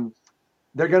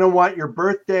 They're going to want your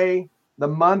birthday, the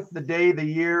month, the day, the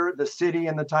year, the city,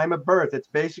 and the time of birth. It's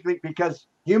basically because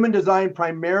human design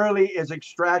primarily is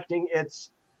extracting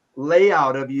its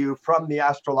layout of you from the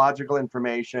astrological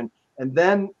information. And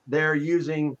then they're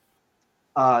using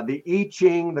the I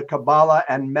Ching, the Kabbalah,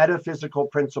 and metaphysical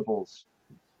principles.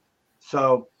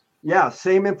 So, yeah,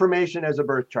 same information as a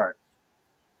birth chart.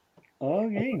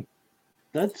 Okay,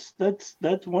 that's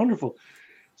wonderful.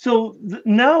 So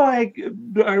now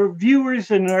our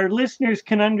viewers and our listeners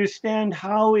can understand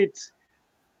how it's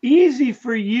easy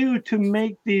for you to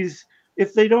make these,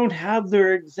 if they don't have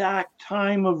their exact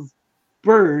time of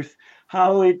birth,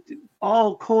 how it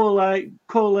all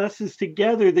coalesces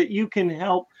together, that you can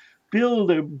help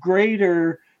build a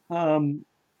greater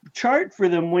chart for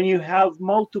them when you have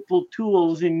multiple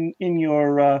tools in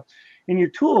your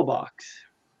toolbox.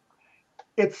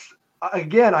 It's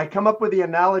again, I come up with the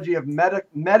analogy of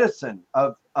medicine,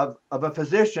 of a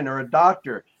physician or a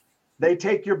doctor. They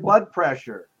take your blood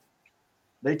pressure,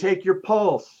 they take your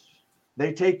pulse,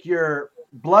 they take your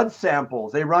blood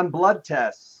samples, they run blood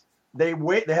tests, they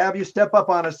have you step up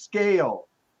on a scale.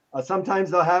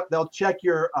 Sometimes they'll check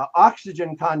your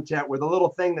oxygen content with a little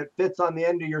thing that fits on the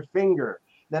end of your finger.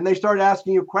 Then they start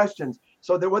asking you questions.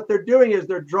 So that what they're doing is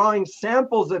they're drawing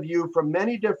samples of you from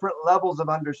many different levels of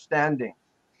understanding,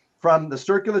 from the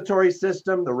circulatory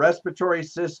system, the respiratory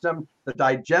system, the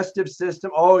digestive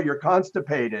system. Oh, you're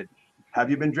constipated. Have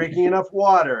you been drinking enough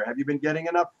water? Have you been getting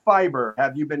enough fiber?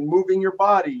 Have you been moving your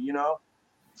body?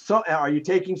 So are you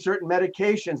taking certain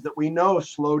medications that we know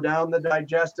slow down the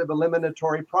digestive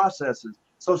eliminatory processes?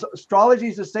 So astrology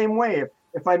is the same way.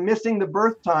 If I'm missing the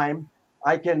birth time,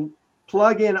 I can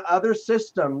plug in other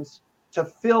systems to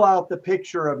fill out the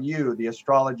picture of you, the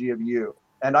astrology of you.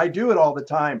 And I do it all the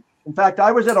time. In fact,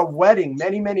 I was at a wedding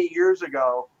many, many years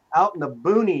ago out in the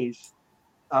boonies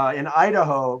in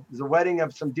Idaho. It was a wedding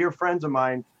of some dear friends of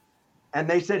mine. And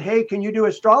they said, hey, can you do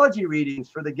astrology readings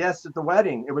for the guests at the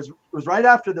wedding? It was right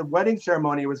after the wedding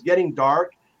ceremony. It was getting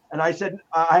dark. And I said,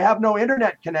 I have no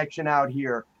internet connection out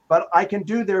here, but I can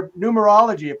do their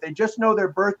numerology if they just know their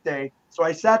birthday. So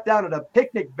I sat down at a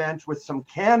picnic bench with some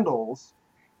candles.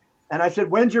 And I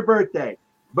said, when's your birthday?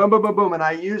 Boom, boom, boom, boom. And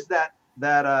I used that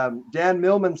Dan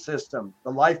Millman system,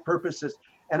 the life purpose system.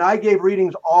 And I gave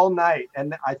readings all night.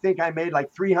 And I think I made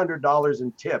like $300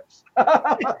 in tips.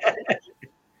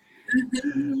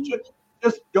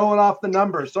 just going off the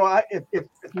numbers. So if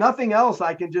nothing else,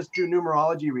 I can just do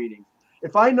numerology readings.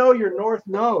 If I know your north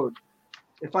node,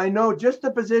 if I know just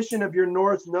the position of your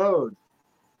north node,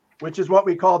 which is what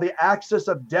we call the axis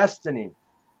of destiny,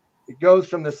 it goes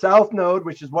from the south node,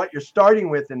 which is what you're starting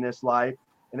with in this life,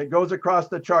 and it goes across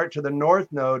the chart to the north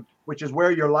node, which is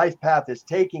where your life path is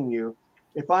taking you.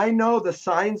 If I know the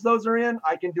signs those are in,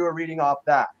 I can do a reading off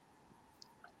that.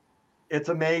 It's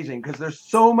amazing because there's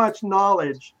so much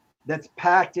knowledge that's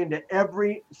packed into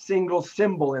every single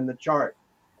symbol in the chart.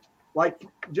 Like,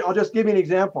 I'll just give you an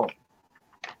example.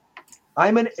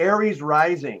 I'm an Aries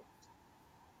rising,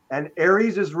 and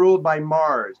Aries is ruled by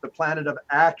Mars, the planet of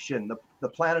action, the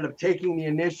planet of taking the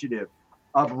initiative,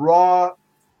 of raw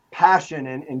passion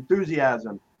and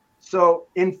enthusiasm. So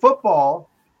in football,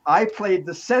 I played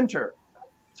the center.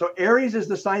 So Aries is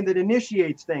the sign that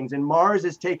initiates things, and Mars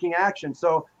is taking action.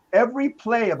 So every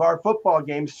play of our football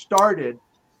game started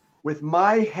with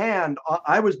my hand.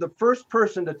 I was the first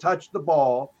person to touch the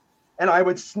ball, and I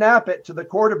would snap it to the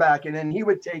quarterback, and then he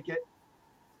would take it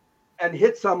and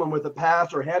hit someone with a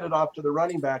pass or hand it off to the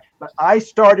running back. But I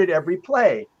started every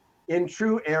play in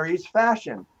true Aries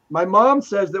fashion. My mom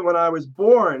says that when I was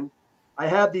born, I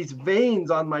had these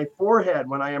veins on my forehead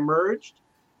when I emerged.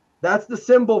 That's the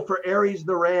symbol for Aries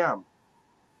the Ram.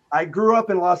 I grew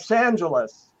up in Los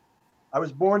Angeles. I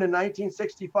was born in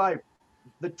 1965.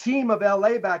 The team of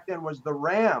LA back then was the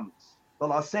Rams, the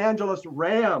Los Angeles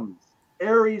Rams,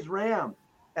 Aries Ram.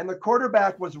 And the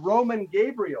quarterback was Roman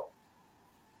Gabriel.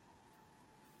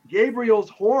 Gabriel's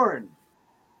horn,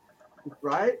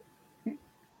 right?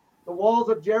 The walls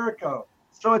of Jericho.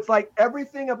 So it's like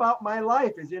everything about my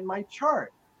life is in my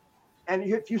chart. And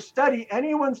if you study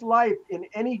anyone's life in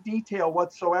any detail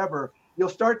whatsoever, you'll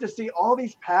start to see all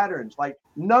these patterns, like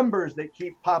numbers that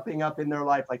keep popping up in their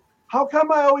life. Like, how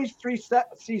come I always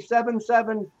see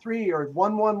 773 or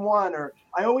 111, or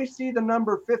I always see the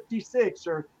number 56,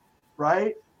 or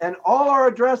right? And all our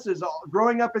addresses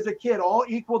growing up as a kid all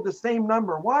equaled the same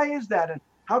number. Why is that? And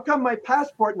how come my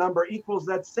passport number equals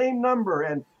that same number?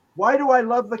 And why do I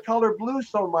love the color blue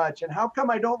so much? And how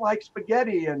come I don't like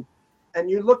spaghetti? And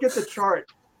you look at the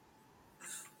chart,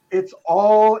 it's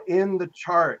all in the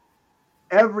chart,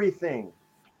 everything.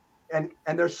 And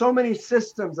there's so many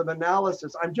systems of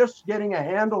analysis. I'm just getting a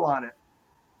handle on it.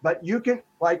 But you can,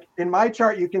 like in my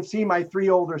chart, you can see my 3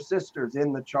 older sisters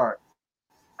in the chart.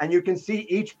 And you can see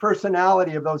each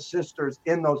personality of those sisters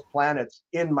in those planets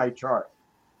in my chart.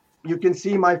 You can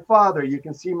see my father, you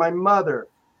can see my mother.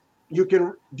 You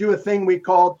can do a thing we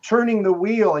call turning the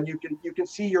wheel, and you can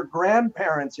see your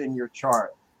grandparents in your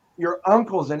chart, your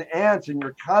uncles and aunts and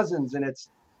your cousins, and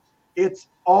it's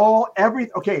all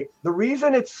everything. Okay, the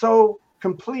reason it's so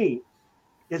complete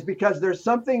is because there's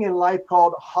something in life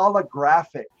called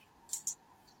holographic.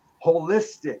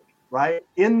 holistic, right?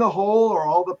 In the whole are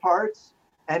all the parts,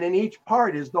 and in each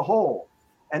part is the whole.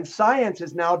 And science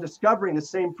is now discovering the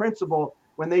same principle.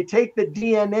 When they take the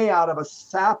DNA out of a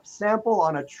sap sample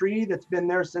on a tree that's been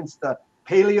there since the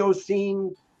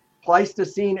Paleocene,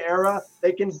 Pleistocene era,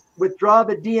 they can withdraw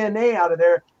the DNA out of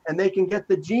there and they can get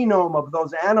the genome of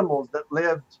those animals that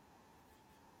lived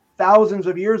thousands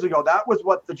of years ago. That was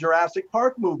what the Jurassic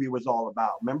Park movie was all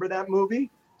about. Remember that movie?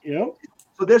 Yep.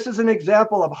 So this is an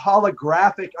example of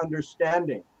holographic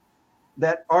understanding,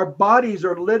 that our bodies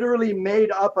are literally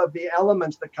made up of the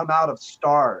elements that come out of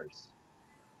stars.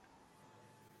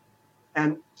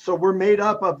 And so we're made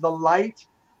up of the light.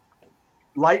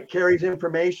 Light carries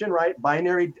information, right?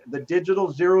 Binary, the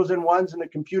digital zeros and ones in the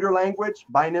computer language,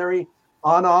 binary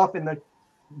on off. In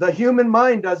the human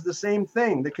mind does the same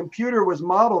thing. The computer was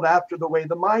modeled after the way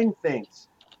the mind thinks.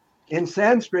 In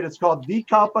Sanskrit, it's called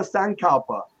vikalpa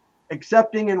sankalpa,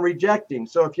 accepting and rejecting.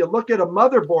 So if you look at a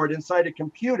motherboard inside a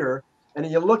computer and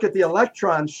you look at the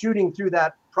electrons shooting through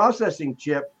that processing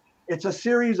chip, it's a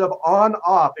series of on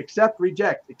off, accept,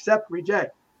 reject, accept,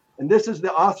 reject. And this is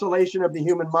the oscillation of the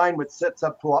human mind, which sets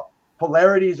up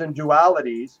polarities and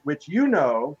dualities, which you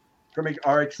know from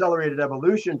our accelerated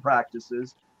evolution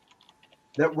practices,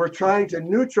 that we're trying to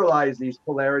neutralize these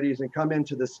polarities and come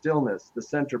into the stillness, the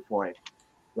center point,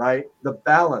 right? The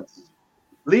balance.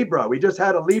 Libra, we just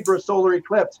had a Libra solar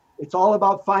eclipse. It's all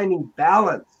about finding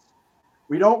balance.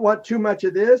 We don't want too much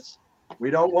of this.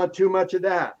 We don't want too much of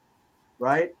that,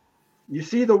 right? You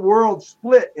see the world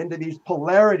split into these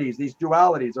polarities, these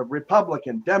dualities of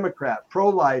Republican, Democrat,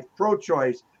 pro-life,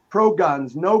 pro-choice,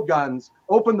 pro-guns, no guns,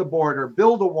 open the border,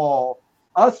 build a wall,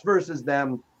 us versus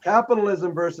them,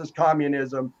 capitalism versus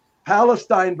communism,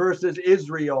 Palestine versus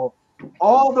Israel.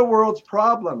 All the world's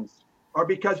problems are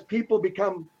because people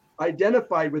become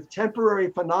identified with temporary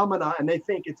phenomena and they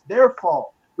think it's their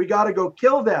fault. We got to go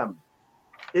kill them.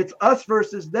 It's us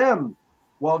versus them.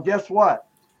 Well, guess what?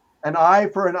 An eye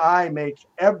for an eye makes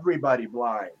everybody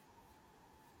blind.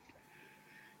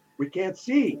 We can't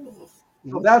see.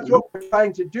 So that's what we're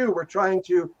trying to do. We're trying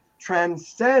to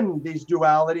transcend these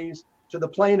dualities to the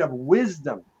plane of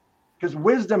wisdom, because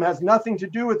wisdom has nothing to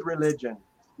do with religion.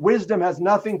 Wisdom has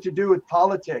nothing to do with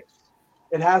politics.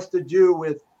 It has to do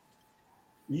with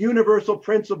universal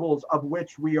principles of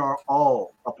which we are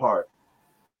all a part.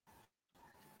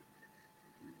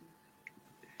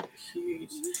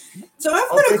 Huge. So I've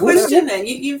got a question then.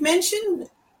 You've mentioned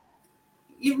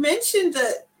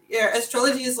that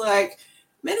astrology is like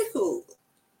medicalness.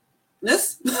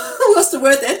 What's the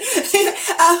word then?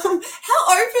 How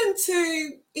open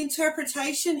to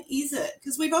interpretation is it?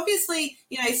 Because we've obviously,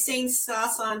 seen star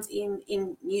signs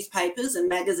in newspapers and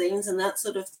magazines and that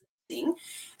sort of thing.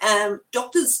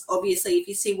 Doctors, obviously, if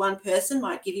you see one person,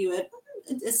 might give you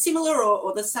a similar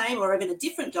or the same or even a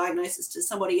different diagnosis to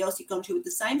somebody else you've gone to with the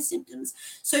same symptoms.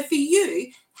 So for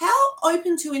you, how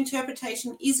open to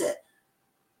interpretation is it?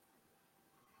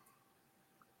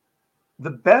 The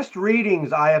best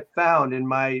readings I have found in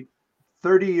my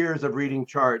 30 years of reading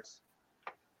charts,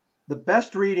 the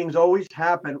best readings always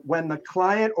happen when the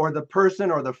client or the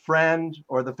person or the friend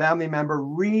or the family member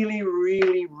really,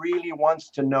 really, really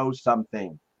wants to know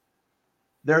something.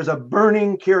 There's a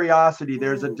burning curiosity.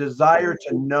 There's a desire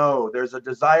to know. There's a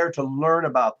desire to learn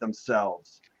about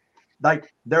themselves.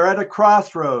 Like they're at a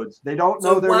crossroads. They don't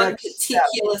know their next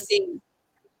particular step. Thing.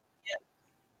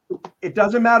 Yeah. It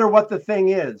doesn't matter what the thing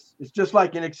is. It's just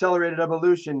like in accelerated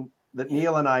evolution that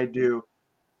Neil and I do.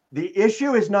 The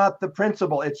issue is not the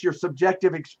principle. It's your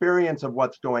subjective experience of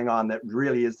what's going on that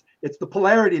really is. It's the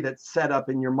polarity that's set up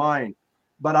in your mind.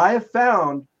 But I have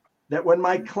found that when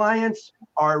my clients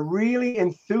are really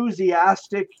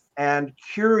enthusiastic and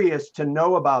curious to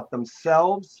know about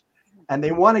themselves, and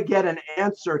they want to get an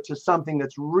answer to something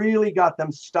that's really got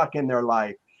them stuck in their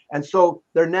life. And so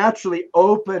they're naturally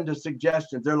open to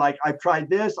suggestions. They're like, I've tried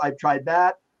this, I've tried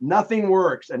that, nothing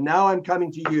works. And now I'm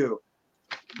coming to you.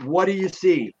 What do you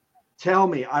see? Tell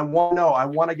me, I want to know, I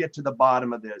want to get to the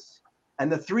bottom of this.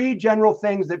 And the three general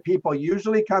things that people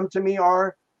usually come to me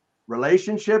are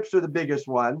relationships are the biggest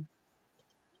one.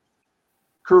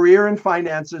 Career and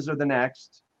finances are the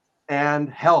next, and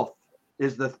health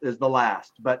is the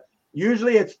last. But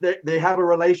usually it's they have a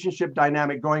relationship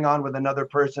dynamic going on with another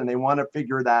person. They want to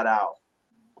figure that out.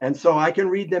 And so I can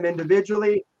read them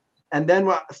individually. And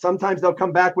then sometimes they'll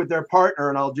come back with their partner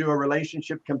and I'll do a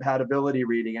relationship compatibility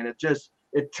reading. And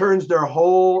it turns their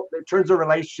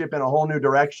relationship in a whole new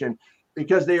direction,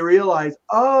 because they realize,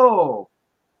 oh,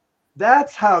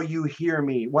 that's how you hear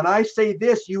me. When I say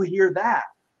this, you hear that.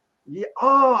 Yeah,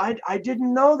 oh, I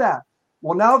didn't know that.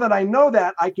 Well, now that I know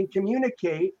that, I can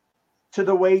communicate to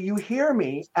the way you hear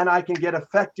me, and I can get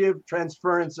effective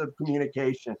transference of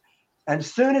communication. And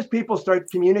as soon as people start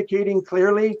communicating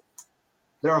clearly,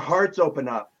 their hearts open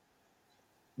up,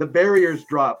 the barriers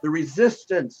drop, the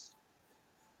resistance,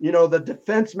 the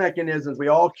defense mechanisms we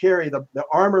all carry, the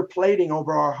armor plating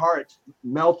over our hearts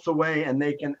melts away, and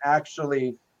they can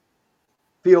actually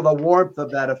feel the warmth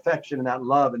of that affection and that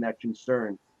love and that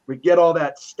concern. We get all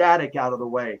that static out of the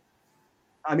way.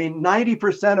 I mean,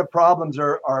 90% of problems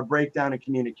are a breakdown in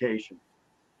communication.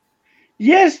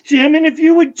 Yes, Jim, and if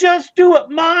you would just do it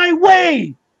my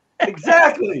way.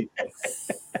 Exactly.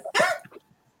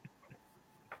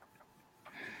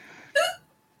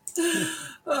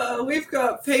 We've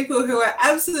got people who are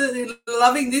absolutely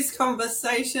loving this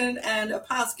conversation, and a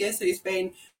past guest who's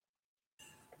been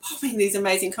popping these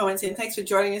amazing comments in. Thanks for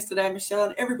joining us today, Michelle,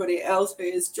 and everybody else who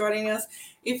is joining us.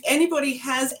 If anybody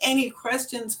has any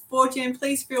questions for Jim,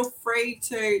 please feel free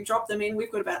to drop them in.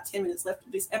 We've got about 10 minutes left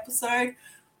of this episode.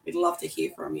 We'd love to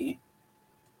hear from you.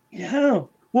 Yeah.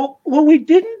 Well, what we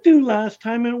didn't do last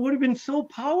time, and it would have been so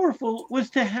powerful,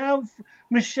 was to have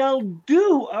Michelle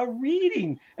do a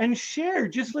reading and share,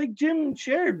 just like Jim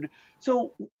shared.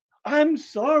 So I'm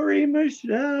sorry,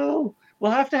 Michelle.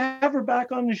 We'll have to have her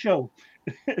back on the show.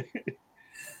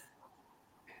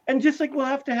 And just like we'll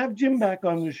have to have Jim back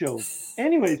on the show.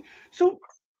 Anyways, so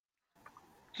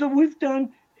we've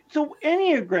done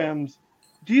Enneagrams.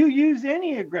 Do you use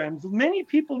Enneagrams? Many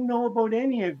people know about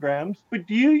Enneagrams, but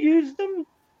do you use them?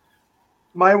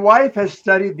 My wife has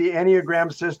studied the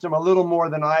Enneagram system a little more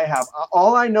than I have.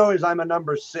 All I know is I'm a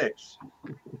number 6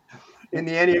 in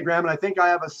the Enneagram, and I think I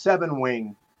have a 7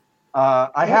 wing.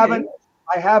 I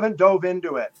haven't dove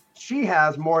into it. She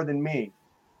has more than me.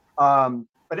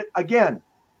 Again,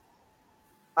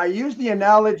 I use the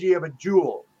analogy of a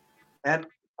jewel, and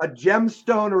a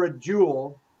gemstone or a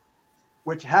jewel,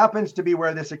 which happens to be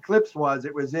where this eclipse was.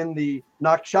 It was in the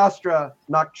nakshatra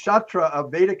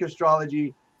of Vedic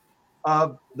astrology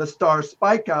of the star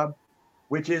Spica,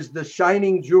 which is the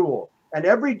shining jewel. And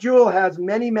every jewel has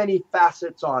many, many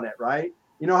facets on it, right?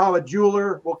 You know how a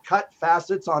jeweler will cut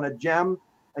facets on a gem,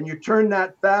 and you turn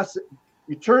that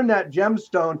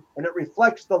gemstone, and it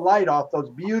reflects the light off those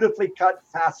beautifully cut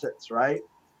facets, right?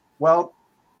 Well,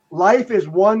 life is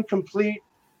one complete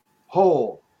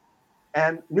whole,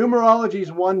 and numerology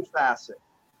is one facet.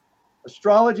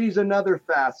 Astrology is another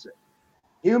facet.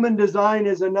 Human design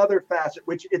is another facet,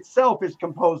 which itself is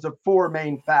composed of 4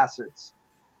 main facets.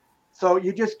 So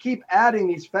you just keep adding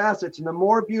these facets, and the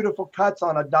more beautiful cuts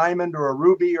on a diamond or a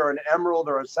ruby or an emerald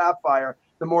or a sapphire,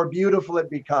 the more beautiful it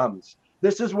becomes.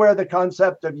 This is where the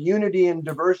concept of unity and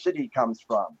diversity comes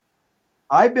from.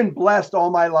 I've been blessed all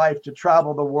my life to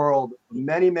travel the world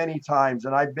many, many times.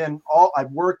 And I've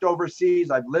worked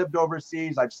overseas, I've lived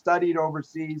overseas, I've studied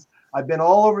overseas, I've been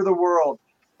all over the world.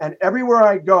 And everywhere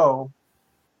I go,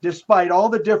 despite all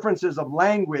the differences of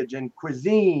language and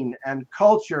cuisine and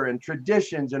culture and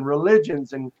traditions and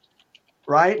religions and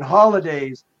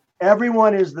holidays,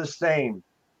 everyone is the same,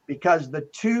 because the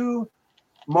 2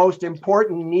 most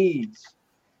important needs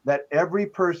that every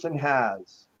person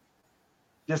has,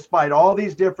 despite all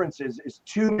these differences, is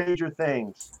 2 major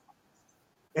things.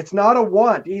 It's not a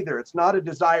want either. It's not a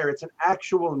desire. It's an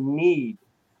actual need.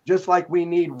 Just like we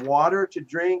need water to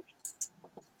drink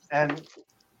and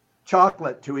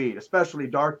chocolate to eat, especially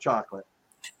dark chocolate.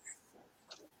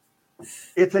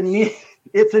 It's a need.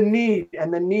 It's a need.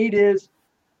 And the need is,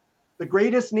 the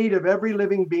greatest need of every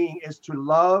living being is to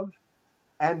love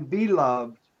and be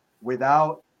loved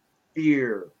without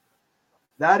fear.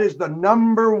 That is the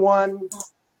number 1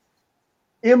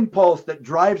 impulse that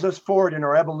drives us forward in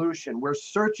our evolution. We're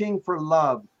searching for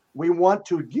love. We want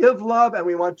to give love and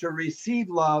we want to receive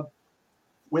love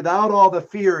without all the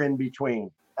fear in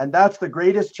between. And that's the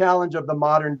greatest challenge of the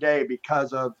modern day,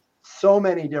 because of so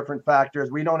many different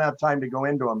factors. We don't have time to go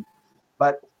into them.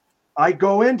 But I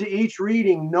go into each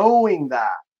reading knowing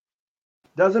that.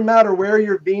 Doesn't matter where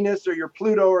your Venus or your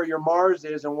Pluto or your Mars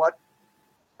is and what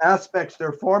aspects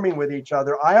they're forming with each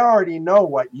other. I already know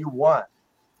what you want.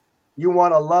 You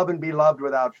want to love and be loved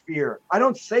without fear. I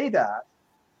don't say that,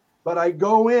 but I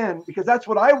go in because that's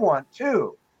what I want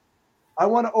too. I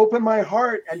want to open my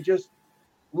heart and just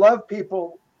love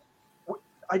people.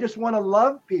 I just want to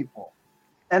love people.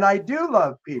 And I do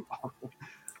love people.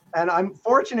 And I'm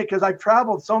fortunate because I've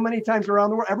traveled so many times around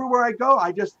the world. Everywhere I go,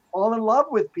 I just fall in love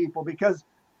with people because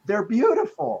they're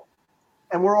beautiful.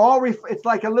 And we're all, it's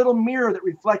like a little mirror that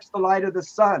reflects the light of the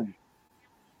sun.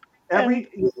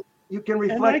 You can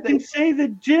reflect. And I can say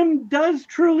that Jim does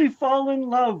truly fall in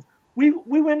love. We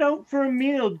went out for a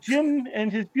meal, Jim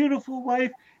and his beautiful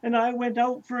wife, and I went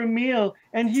out for a meal,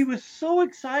 and he was so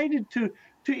excited to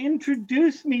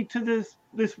introduce me to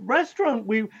this restaurant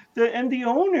and the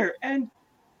owner. And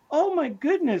oh my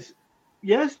goodness,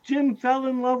 yes, Jim fell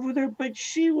in love with her, but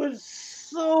she was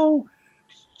so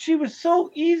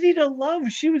easy to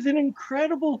love. She was an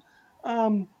incredible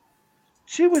um,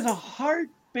 she was a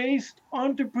heart-based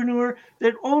entrepreneur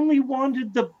that only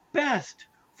wanted the best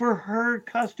for her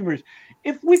customers.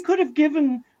 If we could have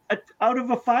given out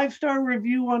of a 5-star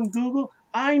review on Google,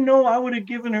 I know I would have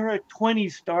given her a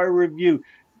 20-star review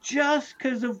just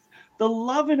because of the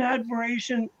love and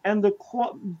admiration and the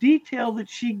detail that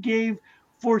she gave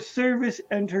for service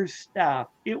and her staff.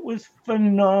 It was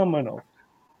phenomenal.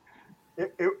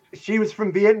 She was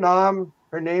from Vietnam.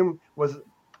 Her name was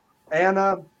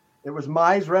Anna. It was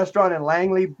Mai's restaurant in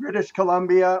Langley, British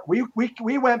Columbia. We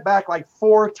went back like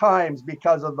 4 times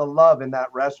because of the love in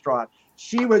that restaurant.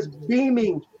 She was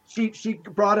beaming. She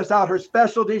brought us out her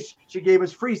specialty. She gave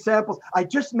us free samples. I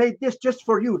just made this just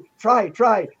for you. Try.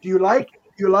 Do you like?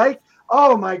 Do you like?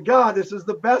 Oh my God, this is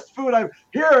the best food I've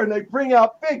here. And they bring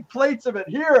out big plates of it.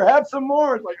 Here, have some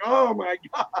more. It's like, oh my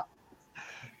God.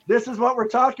 This is what we're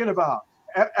talking about.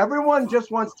 Everyone just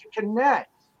wants to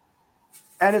connect.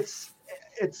 And it's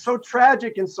so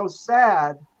tragic and so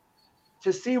sad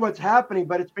to see what's happening,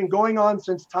 but it's been going on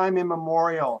since time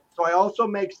immemorial. So I also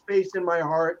make space in my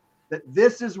heart that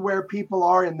this is where people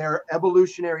are in their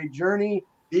evolutionary journey.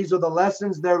 These are the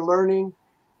lessons they're learning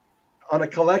on a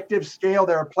collective scale.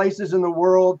 There are places in the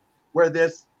world where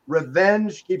this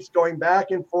revenge keeps going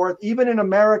back and forth. Even in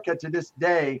America to this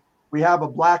day, we have a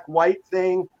black-white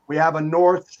thing. We have a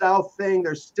north-south thing.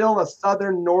 There's still a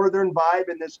southern-northern vibe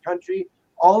in this country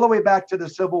all the way back to the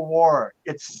Civil War.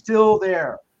 It's still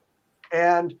there.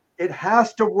 And it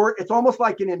has to work. It's almost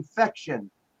like an infection.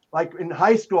 Like in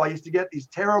high school, I used to get these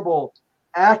terrible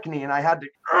acne and I had to,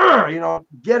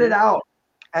 get it out.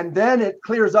 And then it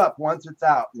clears up once it's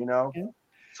out, Yeah.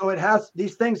 So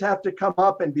these things have to come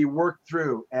up and be worked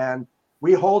through. And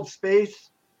we hold space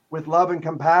with love and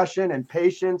compassion and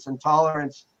patience and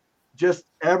tolerance. Just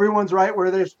everyone's right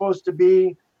where they're supposed to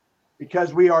be,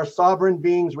 because we are sovereign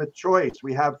beings with choice.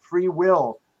 We have free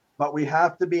will, but we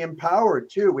have to be empowered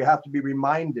too. We have to be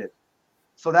reminded.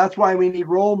 So that's why we need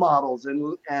role models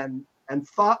and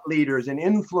thought leaders and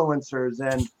influencers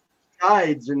and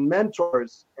guides and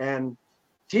mentors and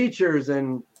teachers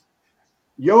and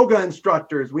yoga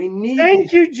instructors. We need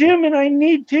Thank you, Jim, and I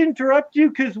need to interrupt you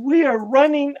because we are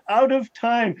running out of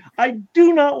time. I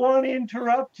do not want to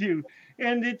interrupt you.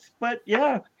 But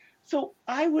yeah. So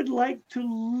I would like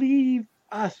to leave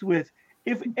us with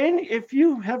if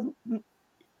you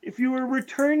were a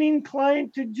returning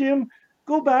client to Jim,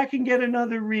 go back and get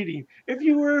another reading. If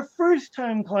you were a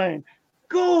first-time client,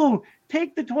 go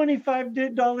take the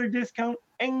 $25 discount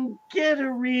and get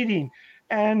a reading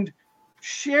and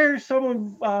share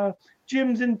some of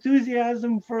Jim's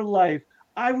enthusiasm for life.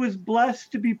 I was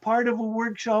blessed to be part of a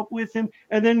workshop with him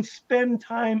and then spend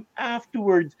time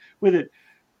afterwards with it.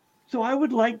 So I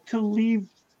would like to leave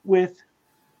with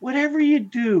whatever you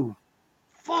do,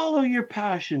 follow your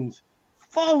passions,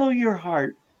 follow your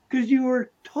heart, because you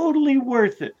are totally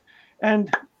worth it.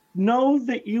 And know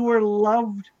that you are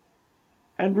loved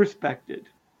and respected.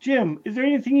 Jim, is there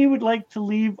anything you would like to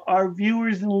leave our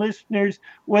viewers and listeners,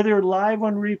 whether live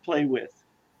on replay, with?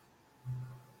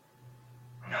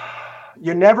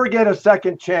 You never get a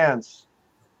second chance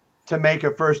to make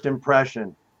a first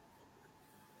impression.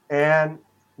 And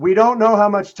we don't know how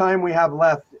much time we have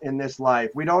left in this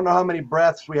life. We don't know how many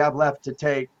breaths we have left to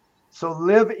take. So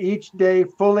live each day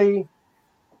fully,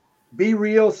 be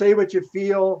real, say what you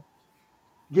feel,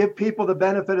 give people the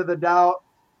benefit of the doubt,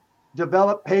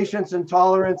 develop patience and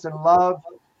tolerance and love,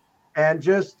 and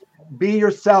just be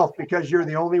yourself, because you're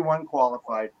the only one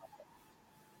qualified.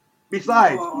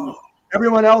 Besides,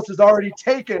 everyone else is already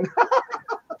taken.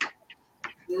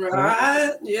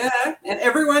 Right, yeah, and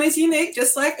everyone is unique,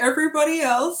 just like everybody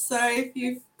else. So if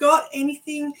you've got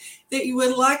anything that you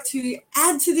would like to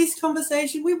add to this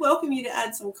conversation, we welcome you to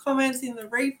add some comments in the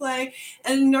replay,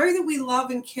 and know that we love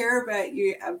and care about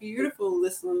you, our beautiful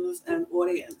listeners and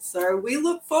audience. So we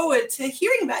look forward to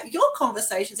hearing about your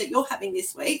conversations that you're having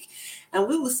this week, and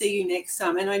we will see you next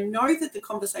time. And I know that the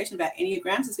conversation about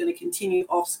Enneagrams is going to continue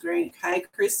off screen. Okay,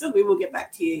 Crystal, we will get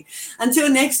back to you. Until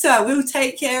next time, we'll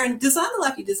take care and design the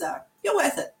life you desire. You're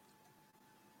worth it.